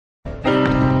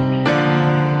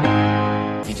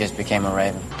just became a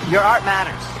Raven. Your art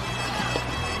matters.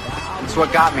 It's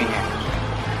what got me here.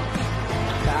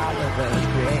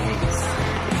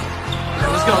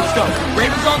 Let's go.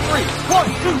 Ravens on 3. 1,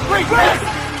 2, 3, Ravens!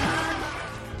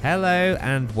 Hello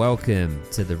and welcome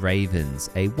to The Ravens,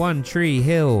 a One Tree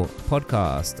Hill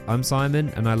podcast. I'm Simon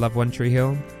and I love One Tree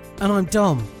Hill. And I'm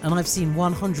Dom, and I've seen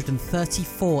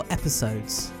 134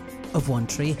 episodes of One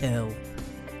Tree Hill.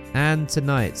 And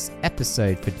tonight's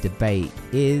episode for debate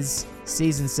is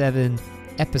Season 7,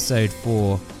 Episode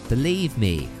 4, Believe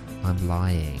Me, I'm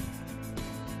Lying.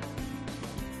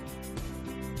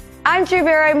 I'm Drew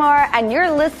Barrymore, and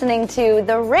you're listening to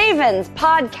The Ravens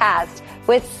podcast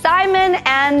with Simon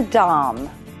and Dom.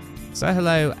 So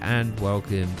hello and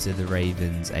welcome to The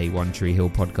Ravens, a One Tree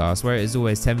Hill podcast, where it is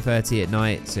always 10:30 at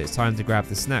night, so it's time to grab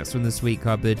the snacks from the sweet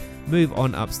cupboard, move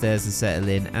on upstairs and settle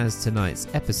in, as tonight's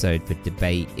episode for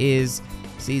debate is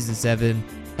Season 7,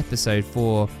 Episode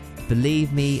 4,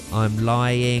 Believe Me, I'm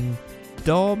Lying.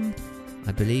 Dom,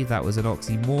 I believe that was an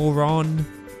oxymoron.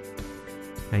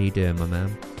 How you doing, my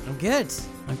man? I'm good.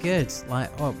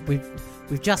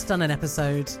 We've just done an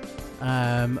episode,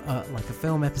 like a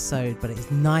film episode, but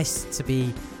it's nice to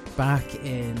be back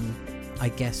in, I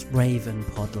guess, Raven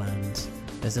Podland.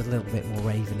 There's a little bit more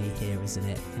Raveny here, isn't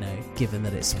it? You know, given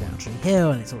that it's One Tree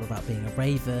Hill and it's all about being a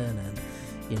Raven and,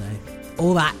 you know,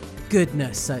 all that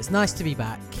goodness. So it's nice to be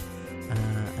back.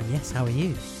 And yes, how are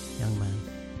you, young man?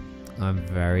 I'm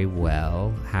very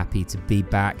well. Happy to be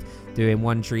back doing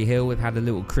One Tree Hill. We've had a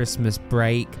little Christmas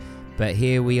break, but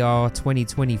here we are,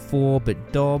 2024.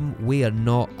 But Dom, we are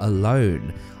not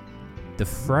alone. The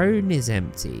throne is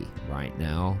empty right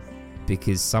now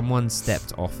because someone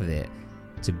stepped off of it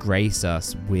to grace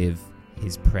us with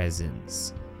his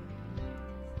presence.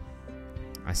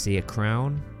 I see a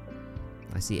crown.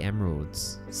 I see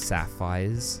emeralds,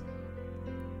 sapphires.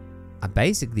 I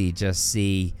basically just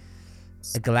see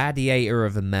a gladiator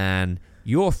of a man,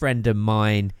 your friend of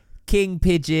mine, King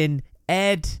Pigeon.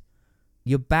 Ed,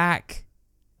 you're back.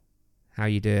 How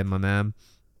you doing, my man?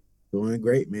 Doing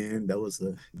great, man. That was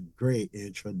a great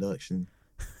introduction.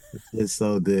 It's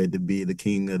so good to be the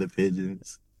king of the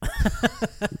pigeons.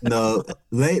 No,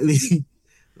 lately,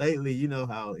 you know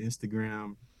how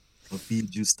Instagram will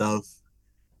feed you stuff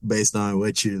based on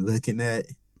what you're looking at.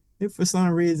 And for some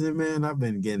reason, man, I've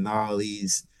been getting all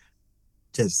these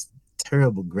just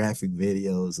terrible graphic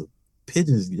videos of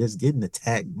pigeons just getting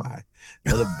attacked by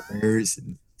other birds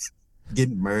and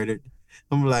getting murdered.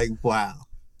 I'm like, wow,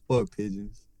 poor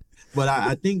pigeons. But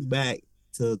I think back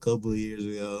to a couple of years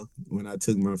ago when I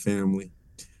took my family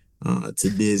to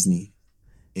Disney,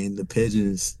 and the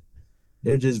pigeons,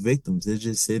 they're just victims. They're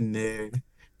just sitting there.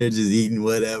 They're just eating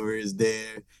whatever is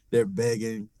there. They're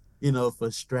begging, you know, for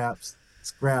scraps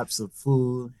of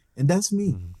food. And that's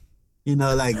me. You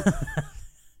know, like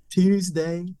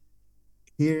Tuesday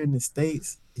here in the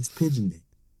States is Pigeon Day.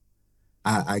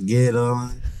 I get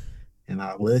on and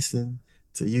I listen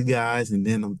to you guys, and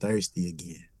then I'm thirsty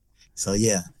again. So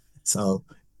yeah, so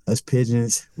us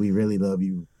pigeons, we really love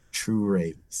you, true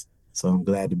Ravens. So I'm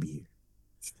glad to be here.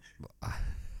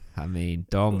 I mean,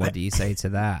 Dom, what do you say to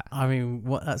that? I mean,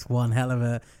 that's one hell of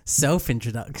a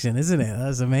self-introduction, isn't it?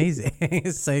 That's amazing.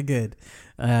 It's so good.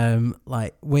 I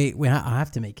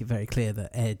have to make it very clear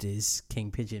that Ed is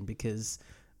King Pigeon because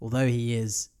although he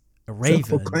is a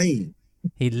Raven,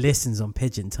 he listens on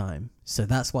Pigeon Time. So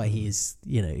that's why he is,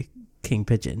 you know, King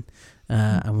Pigeon.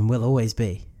 And will always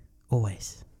be.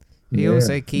 Always. He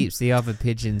also keeps the other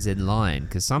pigeons in line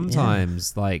because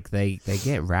sometimes like they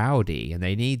get rowdy and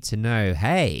they need to know,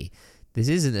 hey, this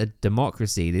isn't a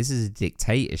democracy, this is a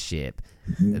dictatorship.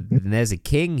 And there's a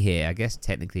king here. I guess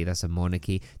technically that's a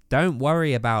monarchy. Don't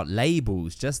worry about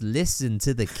labels, just listen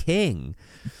to the king.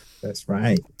 That's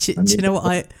right. Do you know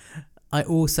what I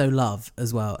also love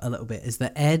as well a little bit is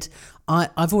that Ed,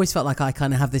 I've always felt like I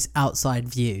kind of have this outside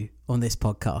view on this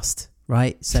podcast.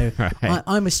 Right, so right.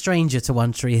 I'm a stranger to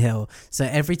One Tree Hill. So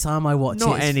every time I watch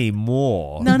not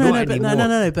anymore.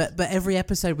 No, but every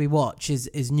episode we watch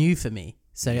is new for me.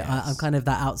 So yes. I'm kind of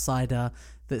that outsider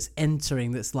that's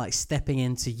entering, that's like stepping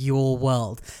into your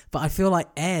world. But I feel like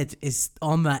Ed is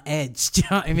on that edge. Do you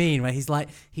know what I mean? Where he's like,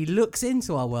 he looks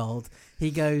into our world, he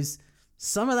goes,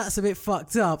 some of that's a bit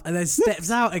fucked up, and then steps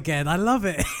out again. I love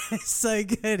it. It's so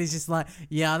good. He's just like,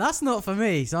 yeah, that's not for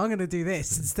me, so I'm going to do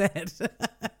this instead.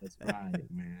 That's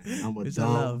right, man. I'm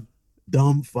a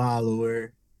dumb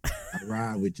follower. I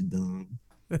ride with you, dumb.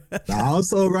 But I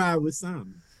also ride with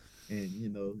Simon. And, you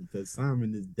know, because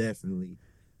Simon is definitely,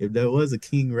 if there was a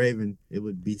King Raven, it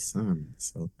would be Simon.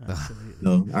 So,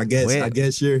 no, I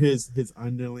guess you're his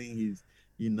underling. He's,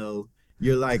 you know,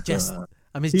 you're like...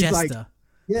 I'm his jester.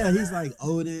 Yeah, he's like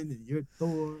Odin and you're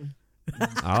Thor.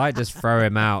 I like just throw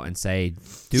him out and say,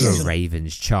 do a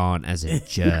Ravens chant as a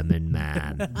German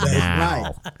man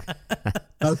now. Right.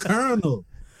 A colonel.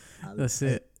 That's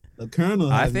it. The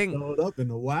colonel I hasn't think- showed up in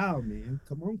a while, man.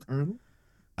 Come on, Colonel.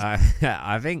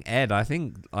 I think Ed,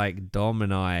 like Dom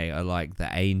and I are like the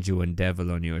angel and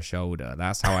devil on your shoulder.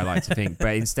 That's how I like to think.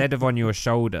 But instead of on your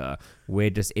shoulder,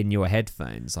 we're just in your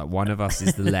headphones. Like one of us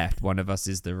is the left, one of us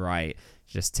is the right,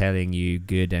 just telling you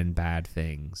good and bad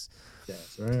things.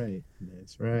 That's right.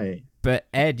 That's right. But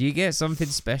Ed, you get something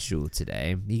special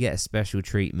today. You get a special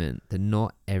treatment that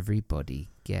not everybody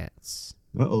gets.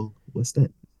 Uh-oh. What's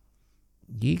that?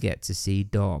 You get to see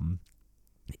Dom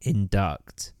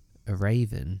induct a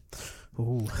Raven.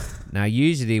 Ooh. Now,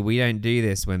 usually we don't do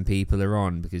this when people are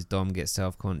on because Dom gets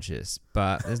self-conscious,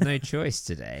 but there's no choice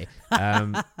today.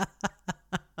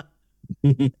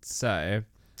 So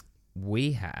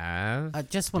we have. I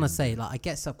just want to say, like, I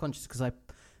get self-conscious because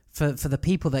for the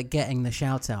people that are getting the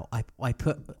shout out, I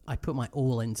put my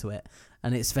all into it,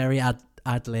 and it's very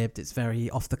ad-libbed, it's very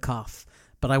off the cuff,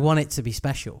 but I want it to be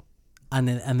special, and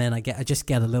then I just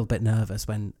get a little bit nervous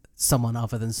when someone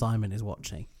other than Simon is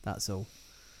watching. That's all.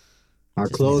 I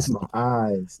close my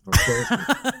eyes.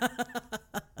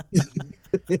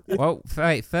 Well,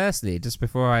 firstly, just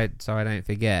before so I don't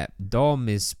forget, Dom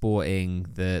is sporting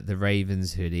the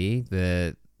Ravens hoodie,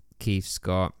 the Keith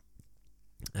Scott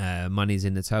money's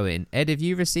in the toe-in. Ed, have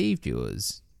you received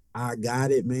yours? I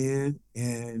got it, man.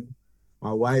 And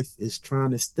my wife is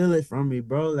trying to steal it from me,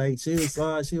 bro. Like, she was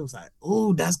like,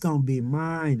 oh, that's going to be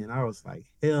mine. And I was like,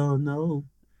 hell no.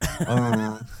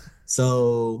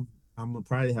 So I'm going to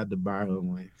probably have to buy her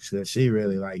one. She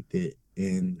really liked it.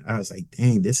 And I was like,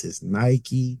 dang, this is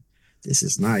Nike. This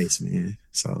is nice, man.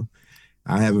 So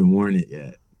I haven't worn it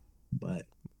yet. But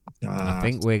I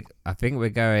think we're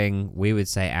going. We would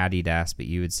say Adidas, but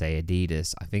you would say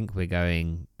Adidas. I think we're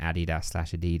going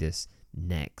Adidas/Adidas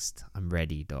next. I'm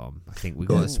ready, Dom. I think we've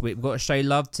got to show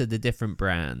love to the different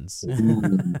brands.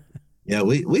 Yeah,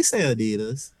 we say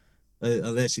Adidas,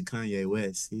 unless you're Kanye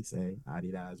West. He say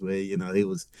Adidas. Well, he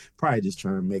was probably just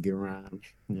trying to make it rhyme,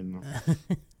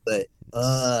 But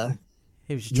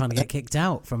he was just trying to get kicked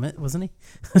out from it, wasn't he?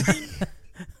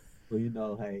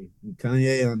 Well, hey,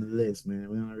 Kanye on the list, man.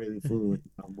 We don't really fool with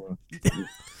him no more.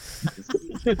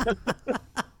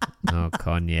 Oh,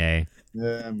 Kanye.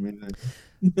 Yeah, man.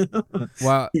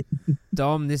 Well,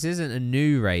 Dom, this isn't a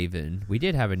new Raven. We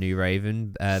did have a new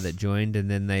Raven that joined, and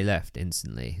then they left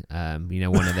instantly.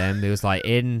 One of them. It was like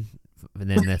in, and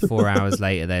then 4 hours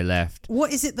later they left.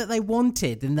 What is it that they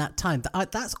wanted in that time?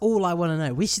 That's all I want to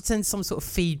know. We should send some sort of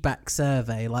feedback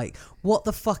survey. Like, what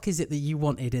the fuck is it that you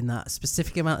wanted in that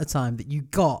specific amount of time that you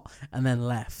got and then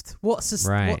left? What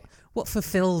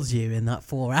fulfills you in that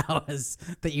 4 hours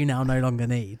that you now no longer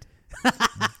need?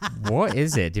 What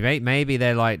is it? Maybe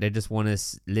they're like, they just want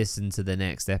to listen to the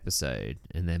next episode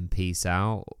and then peace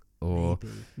out, or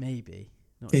maybe.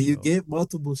 Can you get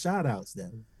multiple shout outs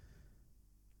then?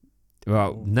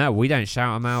 Well, no, we don't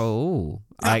shout them out at all.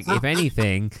 Like, if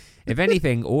anything,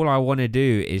 all I want to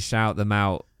do is shout them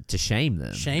out to shame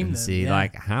them. See,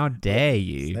 like, how dare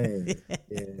you?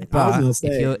 Yeah. But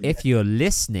if you're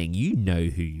listening, you know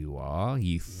who you are,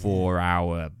 you 4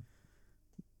 hour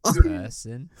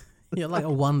person. You're like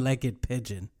a one-legged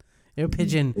pigeon. You're a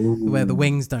pigeon where the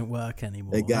wings don't work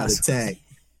anymore. They got attacked.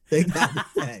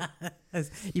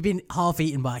 You've been half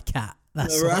eaten by a cat.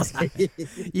 That's right.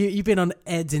 You've been on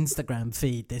Ed's Instagram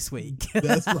feed this week.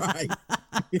 That's right.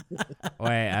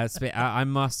 Wait, I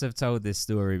must have told this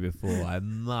story before. I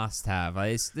must have.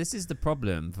 This is the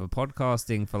problem for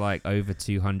podcasting for like over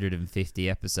 250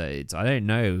 episodes. I don't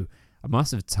know. I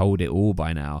must have told it all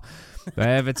by now. Did I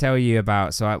ever tell you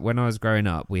about... So when I was growing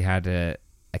up, we had a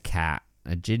cat,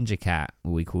 a ginger cat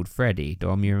we called Freddy.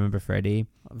 Dom, you remember Freddy?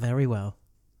 Very well.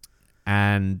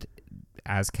 And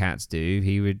as cats do,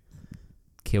 he would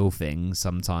kill things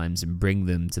sometimes and bring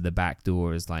them to the back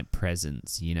door as like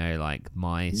presents, like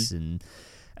mice and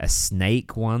a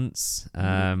snake once,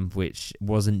 which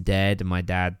wasn't dead, and my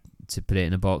dad to put it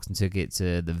in a box and took it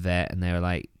to the vet, and they were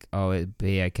like, oh, it'd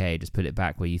be okay, just put it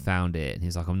back where you found it. And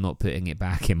he's like, I'm not putting it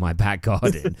back in my back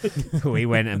garden. We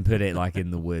went and put it like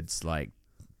in the woods, like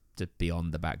just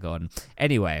beyond the back garden.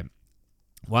 Anyway,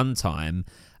 one time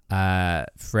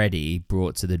Freddie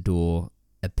brought to the door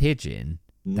a pigeon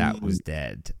that was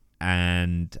dead,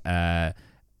 and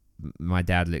my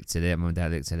dad looked at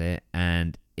it,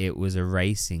 and it was a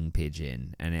racing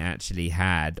pigeon, and it actually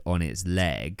had on its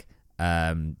leg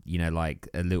like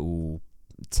a little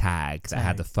tag that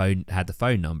had the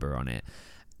phone number on it.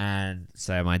 And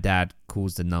so my dad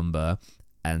calls the number,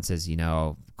 and says, you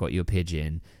know, I've got your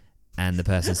pigeon. And the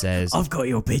person says, I've got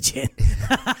your pigeon.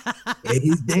 And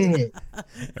he's dead.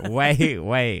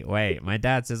 wait. My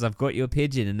dad says, I've got your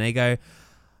pigeon. And they go,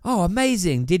 oh,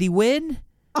 amazing. Did he win?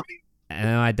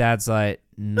 And my dad's like,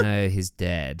 no, he's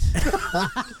dead.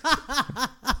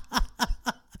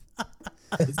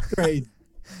 That's crazy.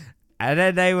 And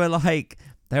then they were like,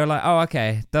 oh,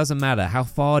 okay, doesn't matter. How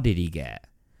far did he get?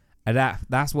 And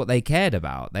that's what they cared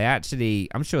about. They actually,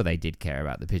 I'm sure they did care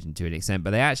about the pigeon to an extent, but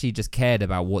they actually just cared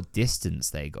about what distance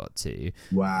they got to.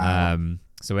 Wow.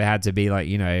 So it had to be like,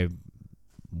 you know,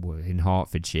 in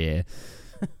Hertfordshire,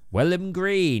 Welham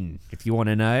Green, if you want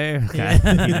to know. Okay.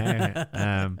 You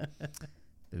know,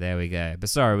 there we go. But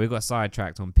sorry, we got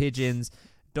sidetracked on pigeons.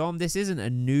 Dom, this isn't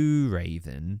a new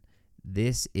raven.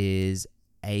 This is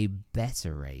a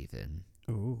better raven.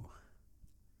 Ooh.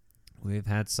 We've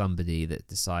had somebody that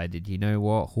decided, you know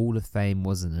what, Hall of Fame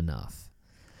wasn't enough.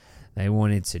 They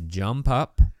wanted to jump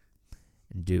up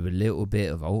and do a little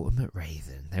bit of Ultimate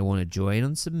Raven. They want to join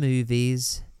on some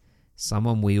movies.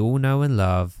 Someone we all know and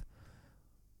love.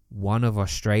 One of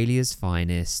Australia's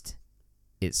finest.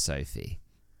 It's Sophie.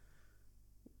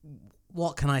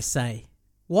 What can I say?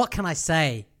 What can I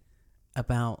say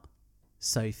about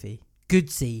Sophie?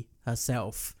 Goodsey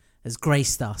herself has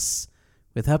graced us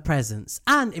with her presence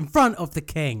and in front of the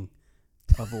king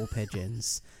of all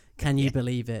pigeons. Can you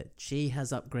believe it? She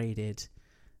has upgraded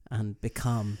and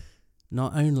become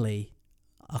not only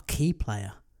a key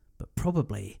player, but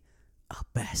probably our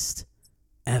best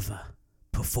ever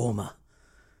performer.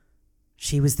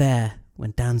 She was there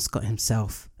when Dan Scott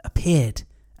himself appeared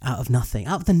out of nothing,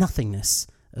 out of the nothingness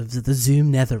of the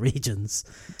Zoom nether regions,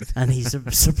 and he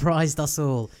surprised us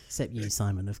all, except you,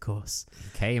 Simon, of course.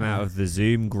 Came out of the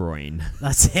Zoom groin.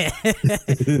 That's it.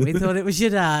 We thought it was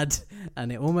your dad,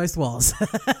 and it almost was.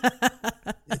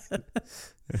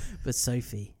 But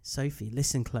Sophie,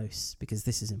 listen close, because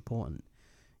this is important.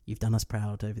 You've done us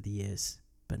proud over the years,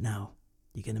 but now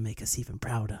you're going to make us even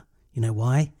prouder. You know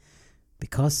why?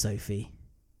 Because, Sophie,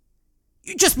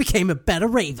 you just became a better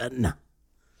raven.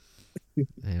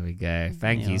 There we go.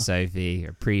 Thank you, Sophie.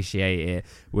 Appreciate it.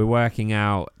 We're working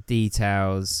out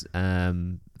details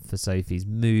for Sophie's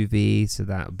movie, so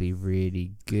that would be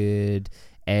really good.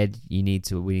 Ed, we need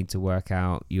to work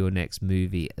out your next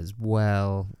movie as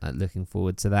well. Looking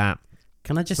forward to that.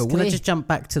 Can I just jump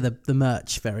back to the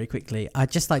merch very quickly?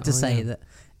 I'd just like to say that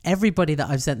everybody that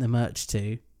I've sent the merch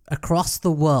to across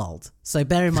the world, so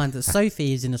bear in mind that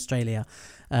Sophie is in Australia,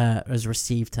 has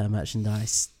received her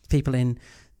merchandise. People in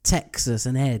Texas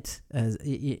and Ed,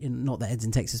 not that Ed's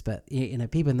in Texas, but you know,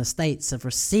 people in the States have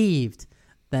received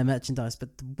their merchandise.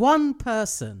 But the one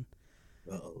person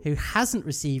who hasn't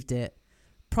received it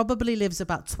probably lives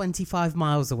about 25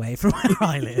 miles away from where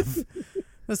I live.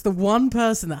 That's the one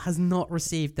person that has not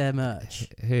received their merch.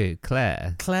 Who?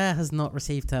 Claire? Claire has not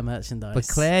received her merchandise. But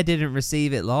Claire didn't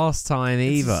receive it last time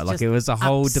either. Like, it was a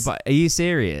whole debate. Are you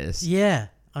serious? Yeah,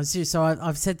 I'm serious. So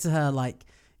I've said to her, like,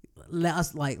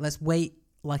 let's wait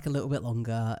like a little bit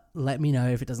longer. Let me know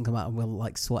if it doesn't come out and we'll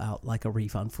like sort out like a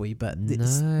refund for you. But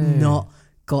it's not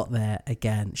got there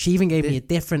again. She even gave me a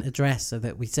different address so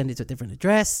that we send it to a different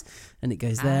address and it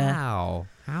goes there. How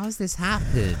has this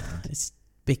happened? It's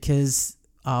because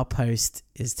our post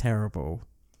is terrible.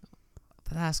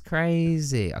 But that's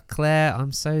crazy. Claire,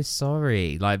 I'm so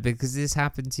sorry. Like, because this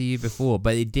happened to you before,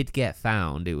 but it did get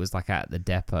found. It was like at the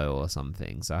depot or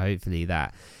something. So hopefully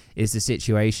that is the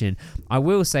situation. I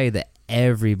will say that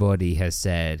everybody has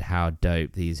said how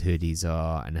dope these hoodies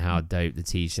are and how dope the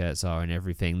t-shirts are and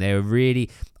everything. They were really,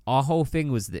 our whole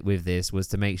thing was that with this was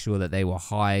to make sure that they were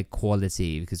high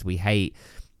quality, because we hate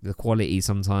the quality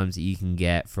sometimes that you can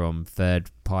get from third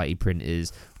party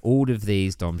printers. All of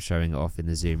these, Dom's showing it off in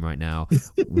the Zoom right now.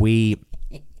 We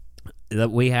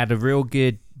had a real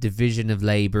good division of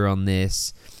labor on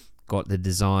this. Got the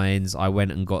designs. I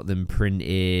went and got them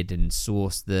printed and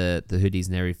sourced the hoodies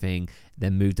and everything.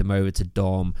 Then moved them over to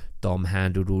Dom. Dom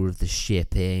handled all of the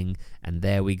shipping, and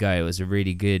there we go. It was a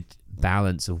really good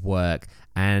balance of work,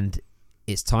 and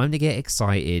it's time to get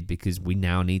excited because we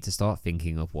now need to start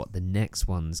thinking of what the next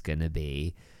one's gonna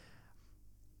be.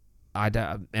 I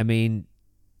mean,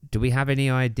 do we have any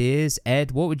ideas?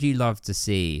 Ed, what would you love to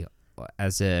see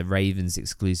as a Ravens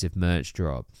exclusive merch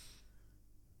drop?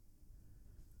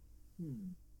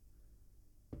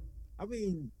 I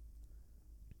mean,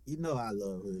 you know I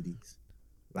love hoodies.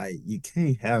 Like, you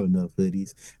can't have enough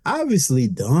hoodies. Obviously,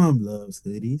 Dom loves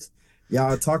hoodies.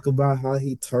 Y'all talk about how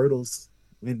he turtles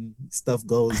when stuff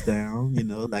goes down, you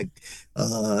know, like,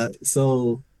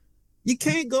 so you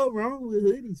can't go wrong with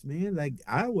hoodies, man. Like,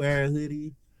 I wear a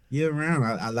hoodie year round.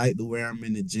 I like to wear them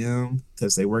in the gym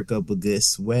because they work up a good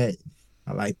sweat.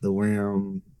 I like to wear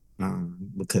them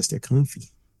because they're comfy.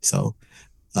 So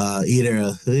either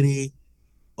a hoodie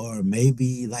or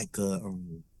maybe like a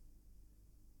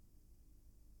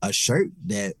shirt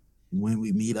that when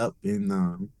we meet up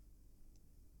in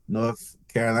North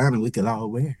Carolina, we could all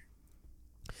wear.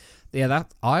 Yeah,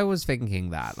 that I was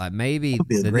thinking that like maybe That'd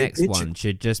be a the great next picture. one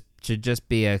should just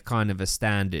be a kind of a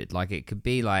standard. Like it could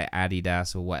be like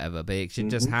Adidas or whatever, but it should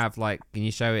just have like, can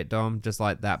you show it, Dom? Just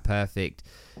like that perfect,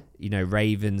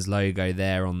 Ravens logo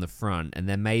there on the front, and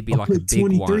then maybe like a Put big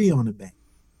 23 one. on the back.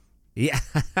 Yeah,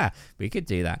 we could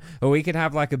do that, or we could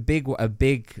have like the big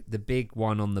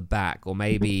one on the back, or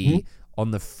maybe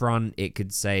on the front it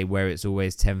could say where it's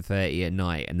always 10:30 at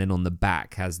night, and then on the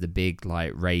back has the big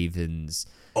like Ravens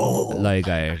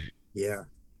logo. Yeah.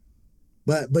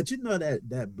 But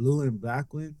that blue and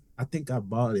black one, I think I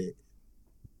bought it.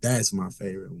 That's my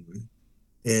favorite one.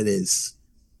 It is,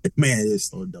 man, it is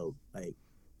so dope. Like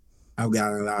I've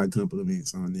gotten a lot of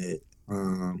compliments on it.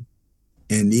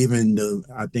 And even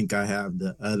I think I have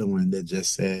the other one that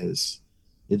just says,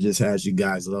 it just has you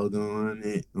guys' logo on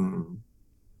it, on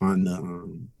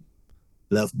the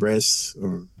left breast.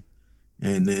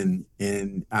 And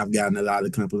I've gotten a lot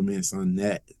of compliments on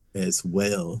that as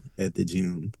well at the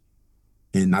gym.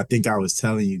 And I think I was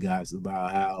telling you guys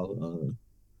about how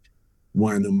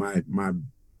one of my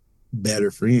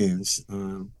better friends,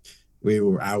 I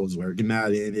was working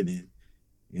out in it,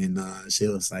 and she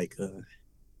was like,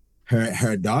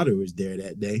 her daughter was there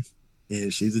that day,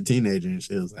 and she's a teenager, and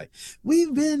she was like,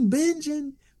 "We've been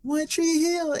binging One Tree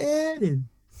Hill, Ed," and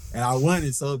I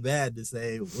wanted so bad to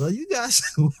say, "Well, you guys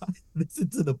listen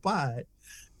to the pod,"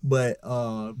 but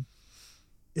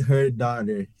her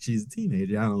daughter, she's a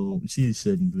teenager. She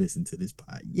shouldn't listen to this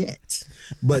pod yet,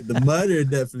 but the mother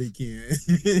definitely can.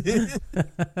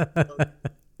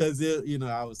 Because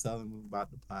I was telling them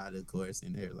about the pod, of course,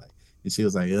 and they're like, and she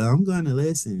was like, "Yeah, I'm going to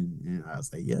listen," and I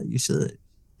was like, "Yeah, you should."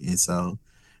 And so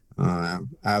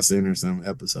I've sent her some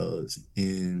episodes,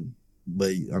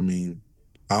 but I mean,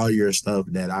 all your stuff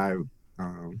that I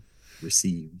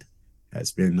received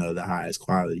has been of the highest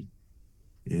quality,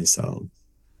 and so.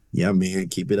 Yeah, man,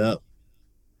 keep it up.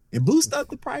 And boost up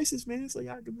the prices, man, so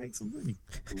y'all can make some money.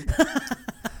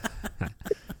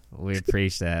 We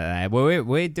appreciate that. Well,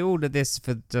 we do all of this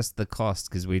for just the cost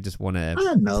because we just want to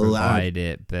provide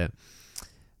it. But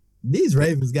these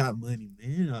Ravens got money,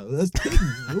 man. Let's take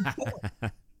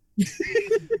it.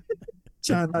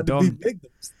 Trying not to be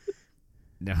victims.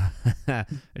 No.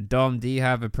 Dom, do you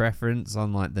have a preference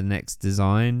on like the next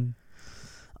design?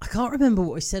 I can't remember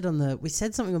what we said we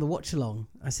said something on the watch along.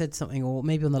 I said something, or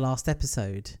maybe on the last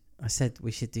episode, I said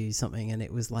we should do something, and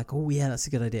it was like, oh yeah, that's a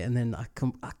good idea. And then I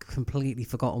completely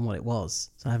forgotten what it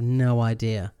was, so I have no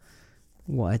idea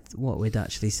what we'd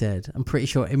actually said. I'm pretty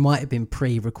sure it might have been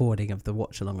pre-recording of the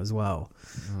watch along as well.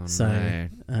 Oh, so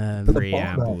no.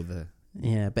 Preamble.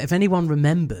 Yeah, but if anyone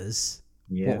remembers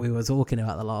what we were talking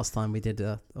about the last time we did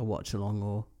a watch along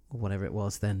or whatever it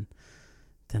was, then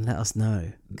let us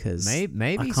know, because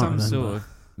maybe some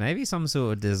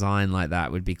sort of design like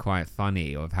that would be quite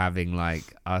funny, of having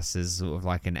like us as sort of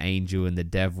like an angel and the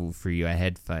devil through your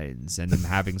headphones, and then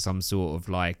having some sort of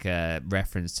like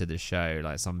reference to the show,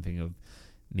 like something of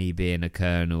me being a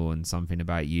colonel and something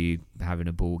about you having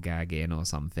a ball gag in, or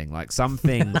something like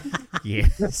something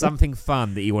something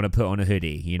fun that you want to put on a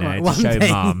hoodie, right, to show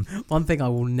mum. One thing I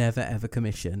will never ever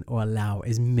commission or allow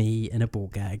is me in a ball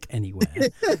gag anywhere.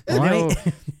 Right?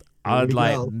 I'll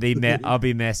be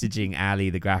messaging Ali,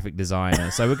 the graphic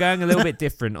designer. So we're going a little bit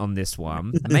different on this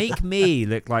one. Make me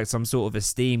look like some sort of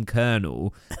esteemed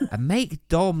colonel, and make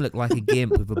Dom look like a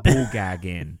gimp with a ball gag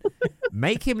in.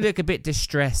 Make him look a bit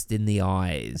distressed in the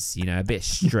eyes, a bit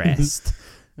stressed.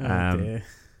 Dear.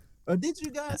 Did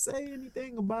you guys say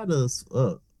anything about us?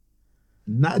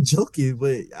 Not joking,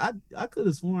 but I could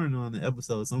have sworn on the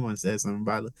episode someone said something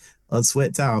about a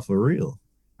sweat towel for real.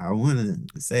 I want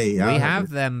to say we have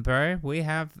them, bro. We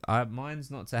have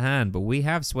mine's not to hand, but we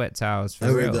have sweat towels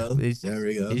for real. There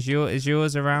we go. Is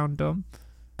yours around, Dom?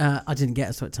 I didn't get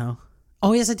a sweat towel.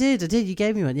 Oh yes, I did. You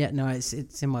gave me one. Yeah, no, it's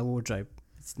in my wardrobe.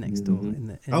 It's next door in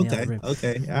the other room.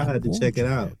 Okay. I had to check it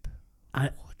out.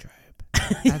 Wardrobe.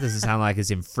 That doesn't sound like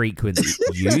it's in frequent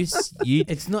use.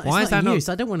 It's not. It's not in use.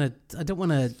 I don't want to.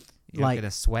 You're not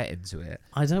gonna sweat into it.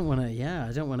 I don't want to. Yeah,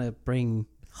 I don't want to bring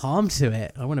harm to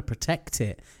it. I want to protect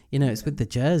it. It's with the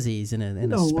jerseys in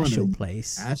a special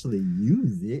place. Actually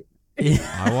use it.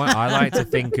 I like to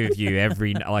think of you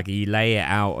like you lay it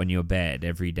out on your bed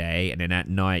every day, and then at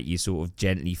night you sort of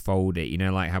gently fold it. You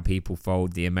know, like how people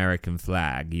fold the American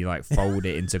flag. You like fold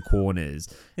it into corners,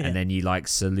 and then you like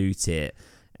salute it.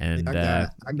 And I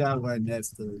got one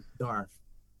next to Darth,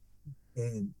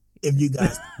 and if you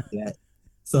guys see that,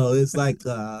 so it's like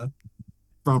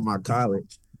from my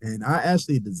college, and I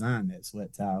actually designed that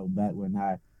sweat towel back when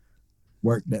I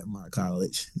worked at my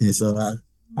college, and so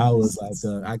I was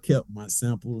like, I kept my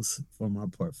samples for my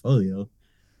portfolio,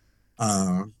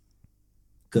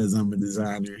 because I'm a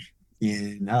designer,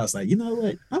 and I was like, you know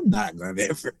what, I'm not gonna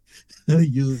ever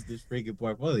use this freaking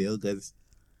portfolio because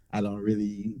I don't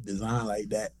really design like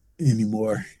that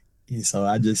anymore, and so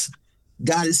I just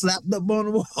got it slapped up on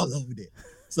the wall over there.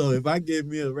 So if I give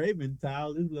me a Raven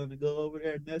towel, it's gonna go over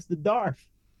there next to Darth.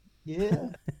 Yeah,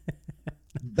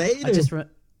 Vader.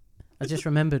 I just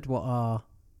remembered what our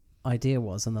idea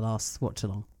was on the last watch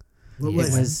along.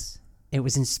 It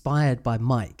was inspired by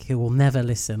Mike, who will never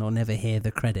listen or never hear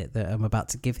the credit that I'm about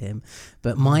to give him.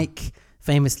 But Mike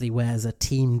famously wears a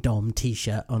Team Dom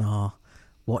t-shirt on our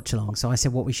watch along. So I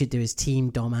said what we should do is Team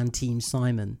Dom and Team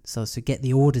Simon. So get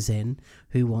the orders in,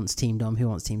 who wants Team Dom, who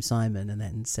wants Team Simon, and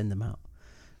then send them out.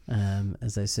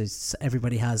 So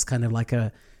everybody has kind of like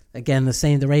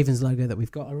the Ravens logo that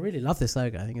we've got. I really love this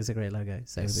logo. I think it's a great logo.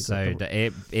 So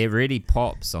it really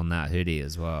pops on that hoodie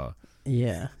as well.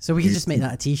 Yeah. So we could just make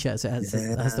that a t-shirt. So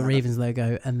it has the Ravens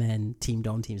logo and then Team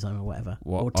Dom, Team Simon, or whatever.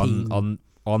 What, or team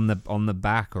on the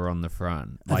back or on the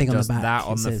front? I think on the back. That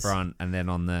on the front and then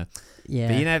on the. Yeah.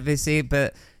 But you know,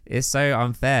 but it's so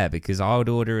unfair because I would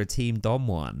order a Team Dom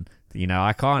one. You know,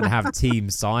 I can't have Team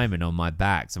Simon on my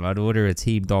back, so I'd order a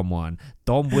Team Dom one.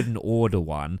 Dom wouldn't order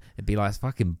one. It'd be like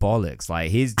fucking bollocks. Like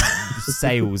his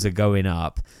sales are going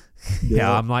up.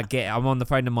 Yeah, I'm on the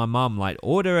phone to my mum, like,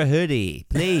 order a hoodie,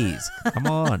 please. Come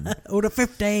on. Order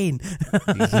 15.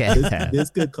 Yeah.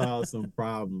 This could cause some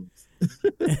problems.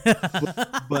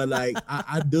 but like,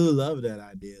 I do love that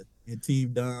idea. And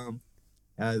Team Dom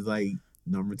has like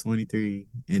number 23,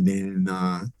 and then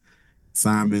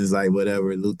Simon's like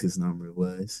whatever Lucas' number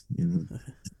was, you know.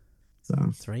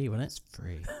 So 3, wasn't it? It's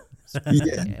free.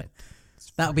 Yeah.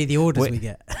 That'll be the orders we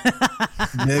get.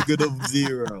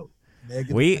 -0.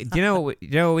 You know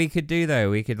what we could do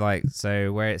though? We could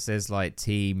so where it says like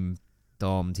Team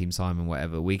Dom, Team Simon,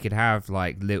 whatever, we could have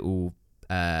like little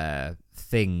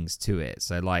things to it.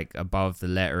 So like above the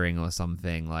lettering or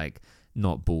something, like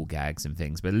not ball gags and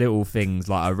things, but little things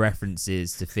like are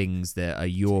references to things that are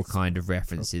your kind of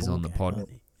references on the pod.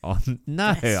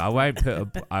 No, I won't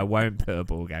put a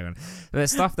ball gag on. But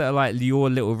stuff that are like your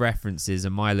little references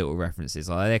and my little references.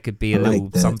 Like there could be a little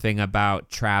something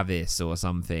about Travis or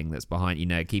something that's behind, you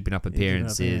know, keeping up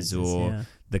appearances or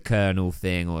the Colonel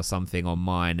thing or something on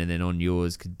mine, and then on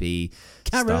yours could be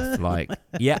stuff like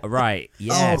yes,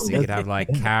 you could have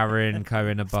like Karen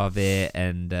Cohen above it,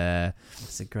 and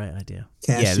that's a great idea.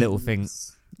 Little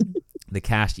things. The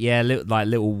cash,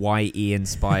 little whitey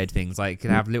inspired things. Like,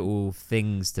 could have little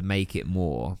things to make it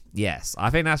more. Yes, I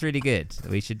think that's really good.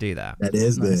 We should do that. That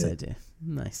is nice good. idea.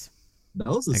 Nice.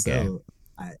 Those will sell.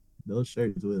 Those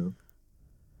shirts will.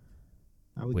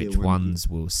 Which ones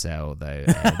will sell though?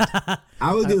 Ed?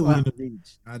 I would get one of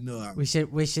each. I know. We should.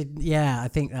 Yeah, I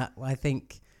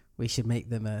think we should make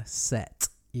them a set.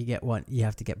 You get one. You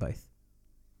have to get both.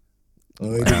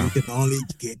 Oh, you can only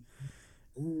get.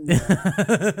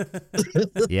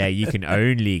 Yeah, you can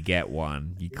only get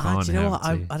one. You can't. Do you know have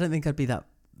what? two. I don't think I'd be that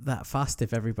fast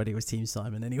if everybody was Team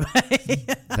Simon anyway.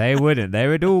 They wouldn't. They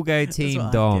would all go Team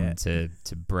Dom to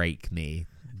break me,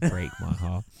 break my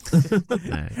heart.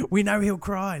 No. We know he'll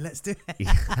cry. Let's do it.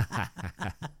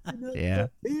 Yeah.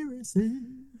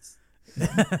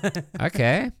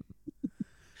 Okay.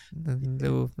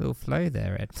 Little flow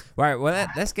there, Ed. Right. Well,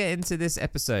 let's get into this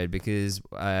episode because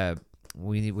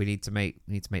we need to make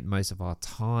the most of our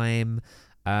time.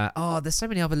 There's so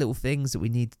many other little things that we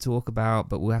need to talk about,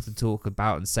 but we'll have to talk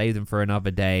about and save them for another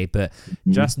day. But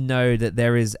just know that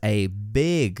there is a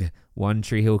big One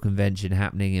Tree Hill convention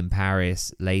happening in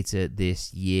Paris later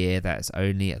this year. That's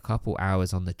only a couple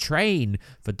hours on the train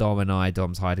for Dom and I.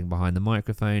 Dom's hiding behind the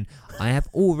microphone. I have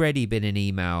already been in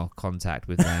email contact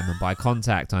with them, and by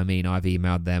contact I mean I've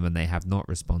emailed them and they have not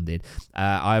responded.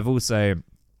 I've also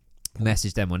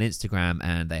messaged them on Instagram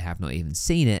and they have not even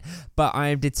seen it, but I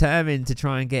am determined to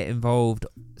try and get involved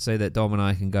so that Dom and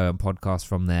I can go and podcast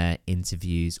from there,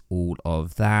 interviews, all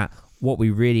of that. What we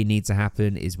really need to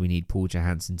happen is we need Paul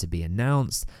Johansson to be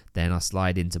announced, then I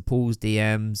slide into Paul's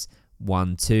DMs.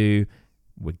 1, 2,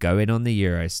 we're going on the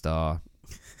Eurostar.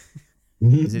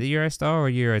 Is it the Eurostar or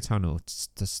Eurotunnel?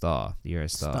 The Star, the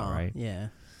Eurostar, right? Yeah.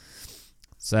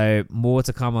 So more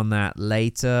to come on that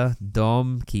later.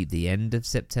 Dom, keep the end of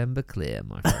September clear,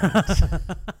 my friend.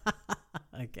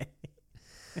 Okay.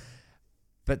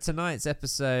 But tonight's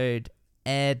episode,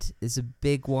 Ed, is a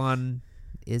big one.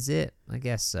 Is it? I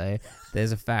guess so.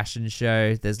 There's a fashion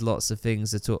show. There's lots of things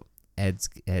to talk.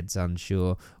 Ed's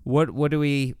unsure. Where do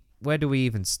we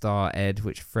even start, Ed?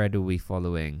 Which thread are we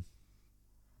following?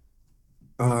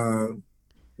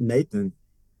 Nathan,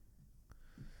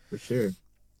 for sure.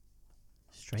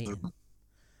 Straight in.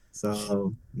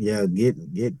 So yeah,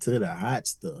 get to the hot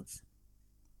stuff.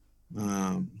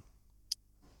 I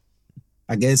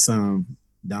guess Dom,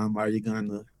 are you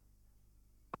gonna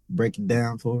break it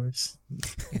down for us?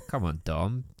 Yeah, come on,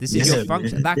 Dom. This is your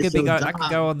function. Man. That could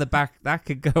go on the back. That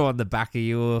could go on the back of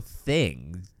your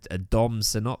thing. A Dom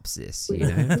synopsis, you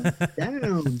know.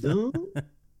 Damn, Dom.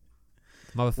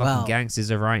 Motherfucking gangsters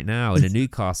are right now in a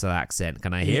Newcastle accent.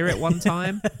 Can I hear it one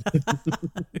time?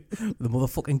 The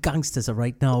motherfucking gangsters are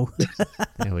right now.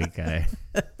 There we go.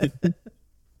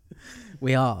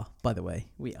 We are, by the way.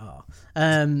 We are.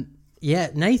 Yeah,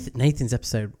 Nathan's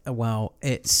episode. Wow,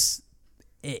 it's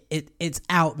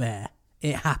out there.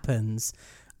 It happens.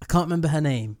 I can't remember her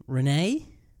name. Renee.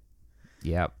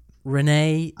 Yep.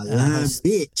 Renee. A lying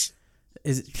bitch.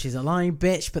 She's a lying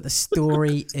bitch, but the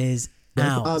story is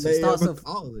out. So it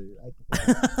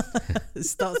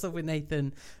starts off with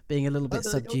Nathan being a little bit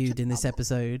subdued in this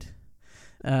episode.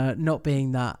 Not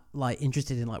being that like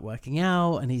interested in like working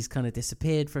out, and he's kind of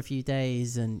disappeared for a few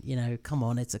days, and you know, come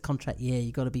on, it's a contract year,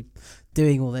 you got to be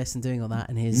doing all this and doing all that,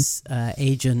 and his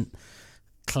agent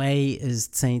Clay is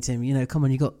saying to him, you know, come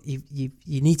on, you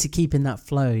need to keep in that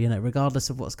flow, you know, regardless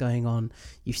of what's going on,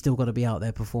 you've still got to be out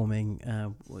there performing,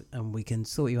 and we can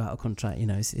sort you out a contract, you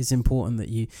know, it's important that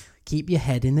you keep your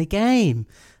head in the game.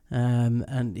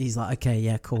 And he's like, okay,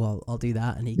 yeah, cool, I'll do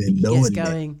that, and he gets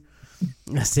going.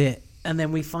 That's it. And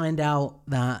then we find out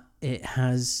that it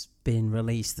has been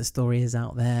released. The story is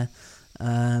out there.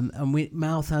 And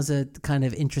Mouth has a kind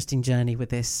of interesting journey with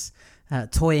this,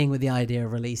 toying with the idea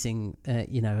of releasing,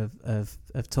 you know, of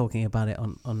talking about it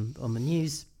on the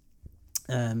news.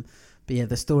 But yeah,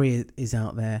 the story is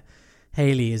out there.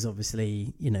 Haley is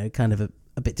obviously, you know, kind of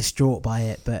a bit distraught by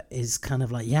it, but is kind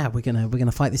of like, yeah, we're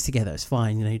gonna fight this together. It's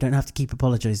fine. You know, you don't have to keep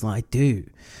apologizing like I do.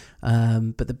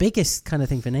 But the biggest kind of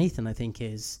thing for Nathan, I think,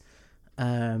 is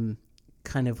kind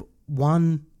of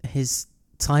his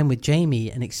time with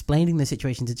Jamie and explaining the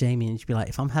situation to Jamie, and she'd be like,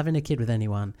 if I'm having a kid with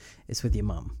anyone, it's with your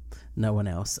mum, no one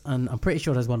else. And I'm pretty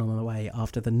sure there's one on the way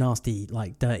after the nasty,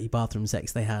 like, dirty bathroom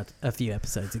sex they had a few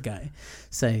episodes ago.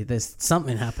 So there's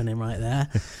something happening right there.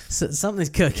 So something's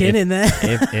cooking in there.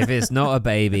 if it's not a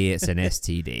baby, it's an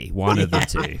STD. One of the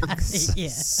two.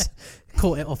 Yeah.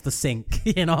 Caught it off the sink,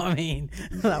 you know what I mean?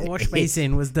 That wash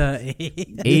basin was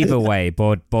dirty. Either way,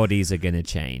 bodies are going to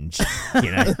change,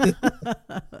 you know.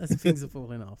 As things are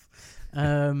falling off.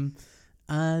 So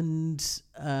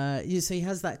he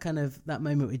has that kind of that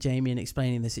moment with Jamie and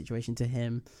explaining the situation to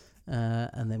him,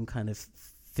 and then kind of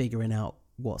figuring out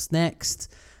what's next.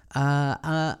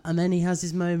 And then he has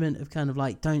his moment of kind of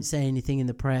like, don't say anything in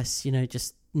the press, you know,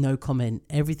 just no comment.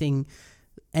 Everything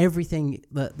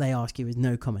that they ask you is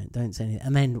no comment, don't say anything.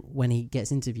 And then when he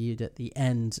gets interviewed at the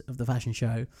end of the fashion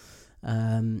show,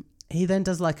 he then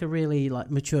does like a really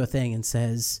like mature thing and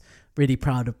says, really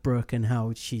proud of Brooke and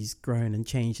how she's grown and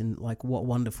changed and like what a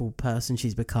wonderful person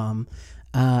she's become.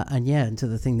 And to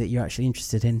the thing that you're actually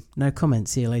interested in, no comment,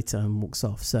 see you later, and walks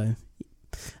off. So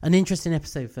an interesting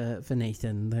episode for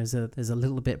Nathan. There's a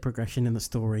little bit of progression in the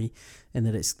story in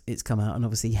that it's come out, and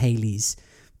obviously Haley's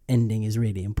ending is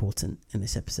really important in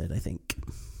this episode, I think.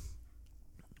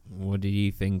 What do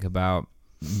you think about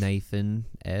Nathan,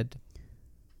 Ed?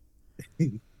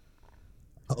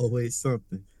 Always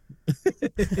something.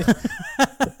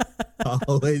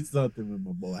 Always something with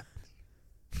my boy.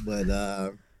 But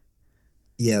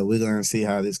yeah, we're gonna see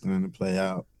how this is gonna play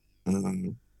out. I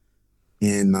think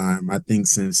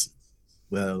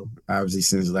obviously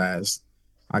since last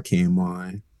I came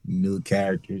on, new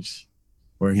characters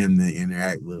for him to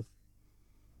interact with.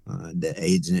 The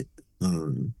agent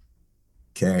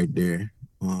character.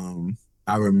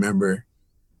 I remember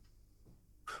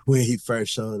when he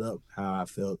first showed up, how I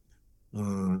felt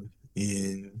on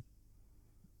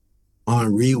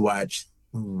rewatch.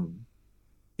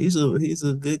 He's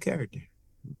a good character.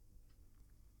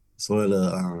 Sort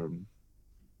of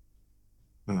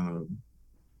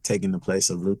taking the place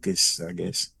of Lucas, I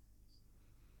guess.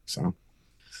 So,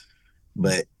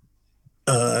 but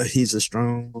he's a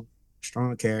strong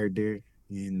character,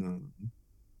 and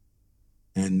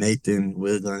Nathan,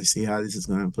 we're gonna see how this is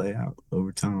gonna play out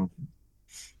over time.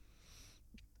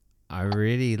 I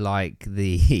really like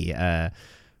the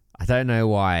I don't know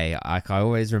why. I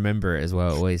always remember it as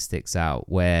well. It always sticks out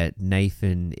where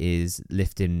Nathan is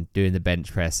doing the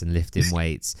bench press and lifting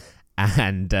weights,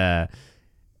 and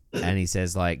he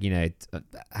says like,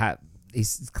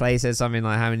 Clay says something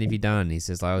like, "How many have you done?" He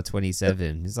says like, "Oh,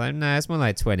 27." He's like, "No, it's more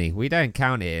like 20. We don't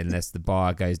count it unless the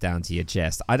bar goes down to your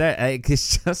chest."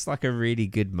 It's just like a really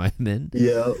good moment.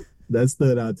 Yeah, that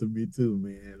stood out to me too,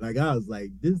 man. Like I was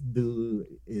like, this dude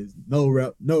is no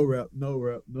rep,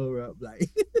 like.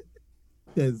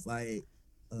 Because like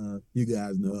you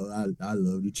guys know I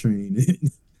love to train.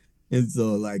 And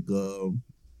so like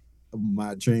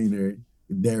my trainer,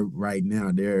 they're going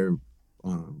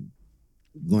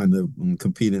to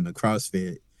compete in a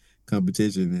CrossFit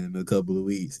competition in a couple of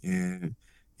weeks, and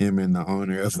him and the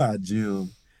owner of our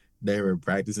gym, they were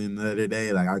practicing the other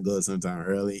day. Like I go sometime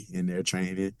early and they're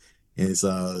training, and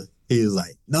so he was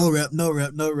like, no rep,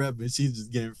 and she's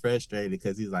just getting frustrated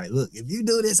because he's like, look, if you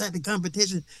do this at the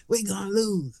competition, we gonna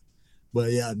lose.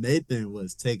 But yeah, Nathan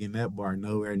was taking that bar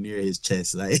nowhere near his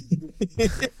chest, like.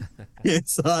 And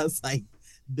so I was like,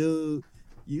 dude,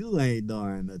 you ain't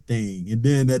doing a thing. And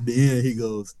then at the end, he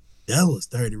goes, that was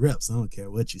 30 reps. I don't care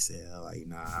what you said. I'm like,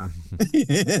 nah.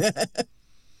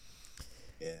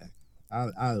 Yeah,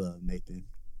 I love Nathan,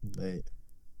 but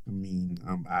I mean,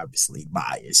 I'm obviously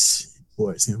biased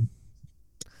towards him.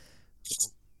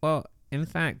 Well, in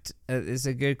fact, it's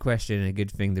a good question, a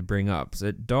good thing to bring up.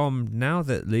 So, Dom, now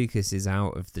that Lucas is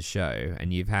out of the show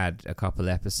and you've had a couple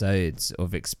episodes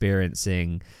of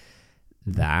experiencing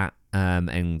that,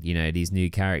 and these new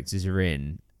characters are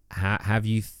in, have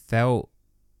you felt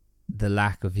the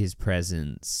lack of his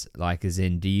presence? Like, as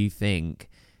in, do you think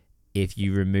if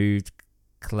you removed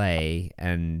Clay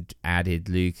and added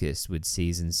Lucas, would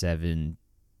season 7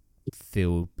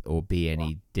 feel or be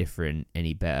any different,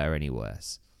 any better, any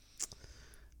worse?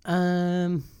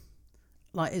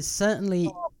 Like it's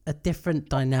certainly a different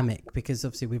dynamic because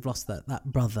obviously we've lost that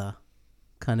brother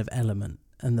kind of element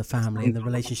and the family and the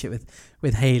relationship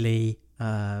with Haley,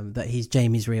 that he's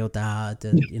Jamie's real dad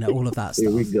and all of that stuff.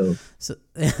 Here we go. So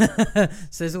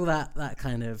there's all that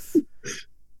kind of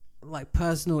like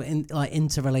personal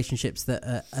interrelationships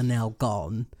that are now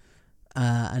gone,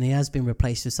 and he has been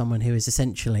replaced with someone who is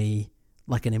essentially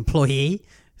like an employee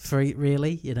for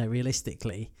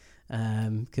realistically,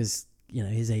 because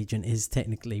his agent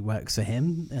technically works for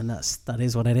him, and that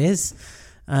is what it is.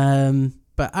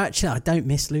 But actually, I don't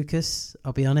miss Lucas.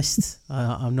 I'll be honest.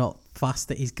 I'm not fussed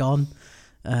that he's gone.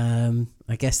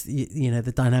 I guess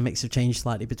the dynamics have changed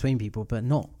slightly between people, but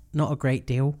not a great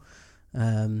deal.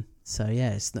 So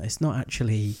yeah, it's not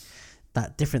actually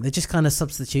that different. They're just kind of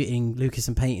substituting Lucas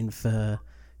and Peyton for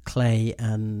Clay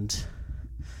and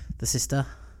the sister.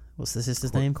 What's the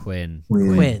sister's name? Quinn.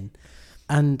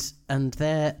 And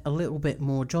they're a little bit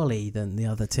more jolly than the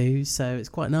other two, so it's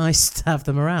quite nice to have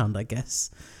them around, I guess.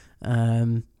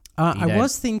 I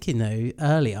was thinking though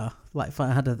earlier, like if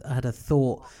I had a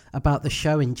thought about the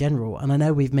show in general, and I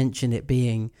know we've mentioned it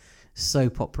being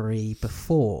soap opera-y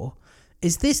before.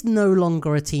 Is this no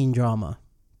longer a teen drama?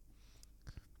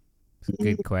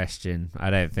 Good question.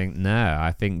 I don't think. No,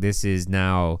 I think this is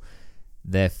now.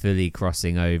 They're fully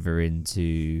crossing over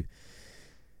into.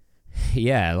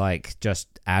 Yeah, like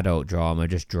just adult drama,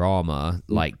 just drama,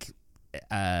 like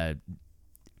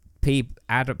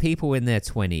people in their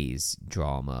 20s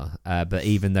drama, but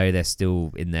even though they're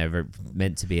still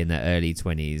meant to be in their early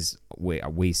 20s, we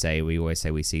always say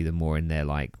we see them more in their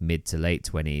like mid to late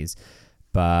 20s,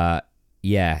 but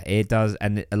yeah, it does,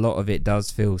 and a lot of it does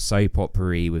feel soap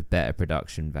opera-y with better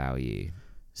production value.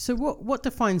 So what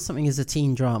defines something as a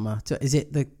teen drama? Is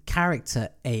it the character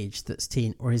age that's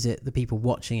teen, or is it the people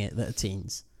watching it that are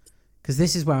teens? Because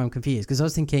this is where I'm confused. Because I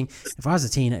was thinking, if I was a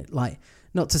teen, like,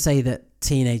 not to say that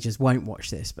teenagers won't watch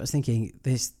this, but I was thinking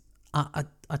this. I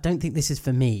don't think this is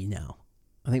for me now.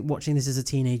 I think watching this as a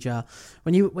teenager,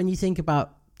 when you think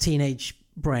about teenage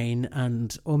brain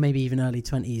or maybe even early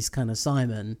 20s kind of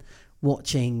Simon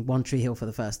watching One Tree Hill for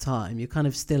the first time, you're kind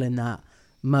of still in that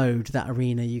mode, that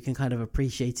arena. You can kind of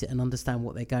appreciate it and understand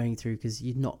what they're going through because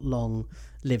you've not long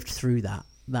lived through that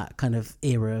kind of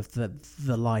era of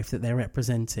the life that they're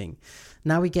representing.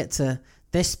 Now we get to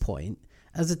this point.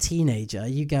 As a teenager, are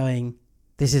you going,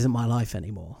 this isn't my life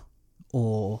anymore?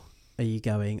 Or are you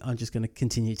going, I'm just going to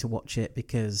continue to watch it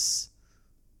because,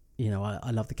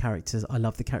 I love the characters. I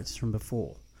love the characters from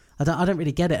before. I don't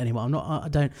really get it anymore. I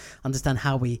don't understand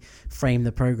how we frame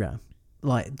the program.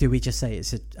 Like, do we just say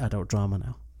it's an adult drama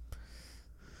now?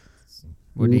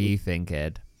 What do you think,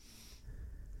 Ed?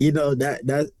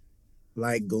 That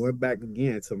like going back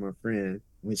again to my friend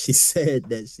when she said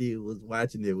that she was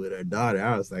watching it with her daughter,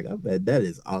 I was like, I bet that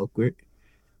is awkward.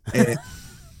 And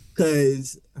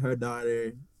because her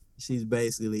daughter, she's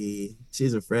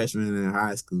a freshman in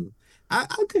high school. I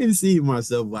couldn't see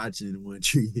myself watching One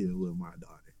Tree Hill with my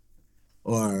daughter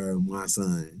or my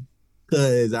son.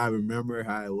 Because I remember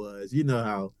how it was. You know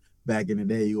how back in the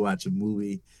day you watch a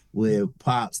movie with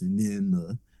pops and then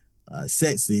the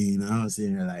sex scene. I was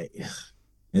sitting there like, ugh.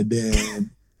 And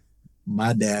then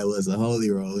my dad was a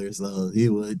holy roller, so he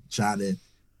would try to,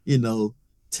 you know,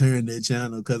 turn the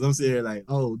channel because I'm sitting here like,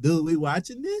 oh, dude, we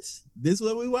watching this? This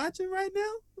what we watching right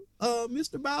now?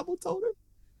 Mr. Bible told her.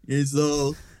 And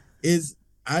so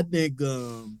I think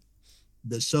the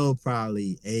show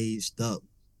probably aged up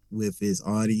with its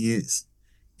audience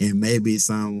and maybe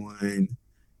someone,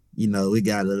 we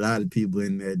got a lot of people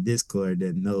in their Discord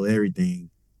that know everything.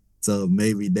 So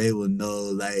maybe they will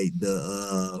know like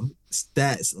the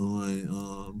stats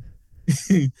on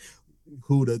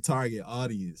who the target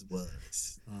audience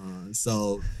was.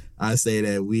 So I say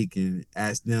that we can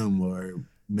ask them, or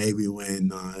maybe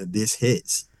when this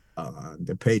hits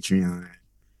the Patreon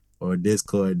or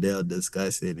Discord, they'll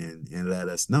discuss it and let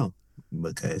us know,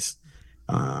 because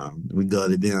we go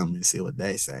to them and see what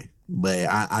they say. But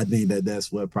I think that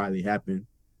that's what probably happened.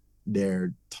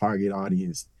 Their target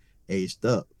audience aged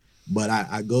up. But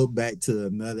I go back to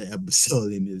another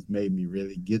episode and it's made me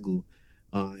really giggle.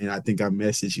 And I think I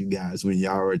messaged you guys when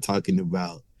y'all were talking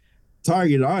about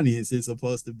target audience is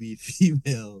supposed to be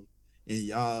female, and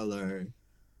y'all are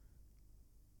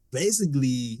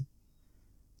basically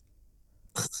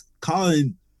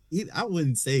calling, I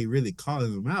wouldn't say really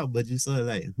calling them out, but just sort of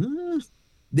like,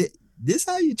 this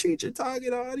how you treat your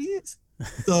target audience?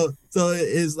 So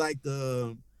it's like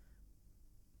the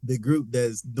group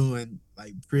that's doing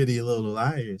like Pretty Little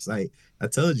Liars. Like I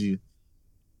told you,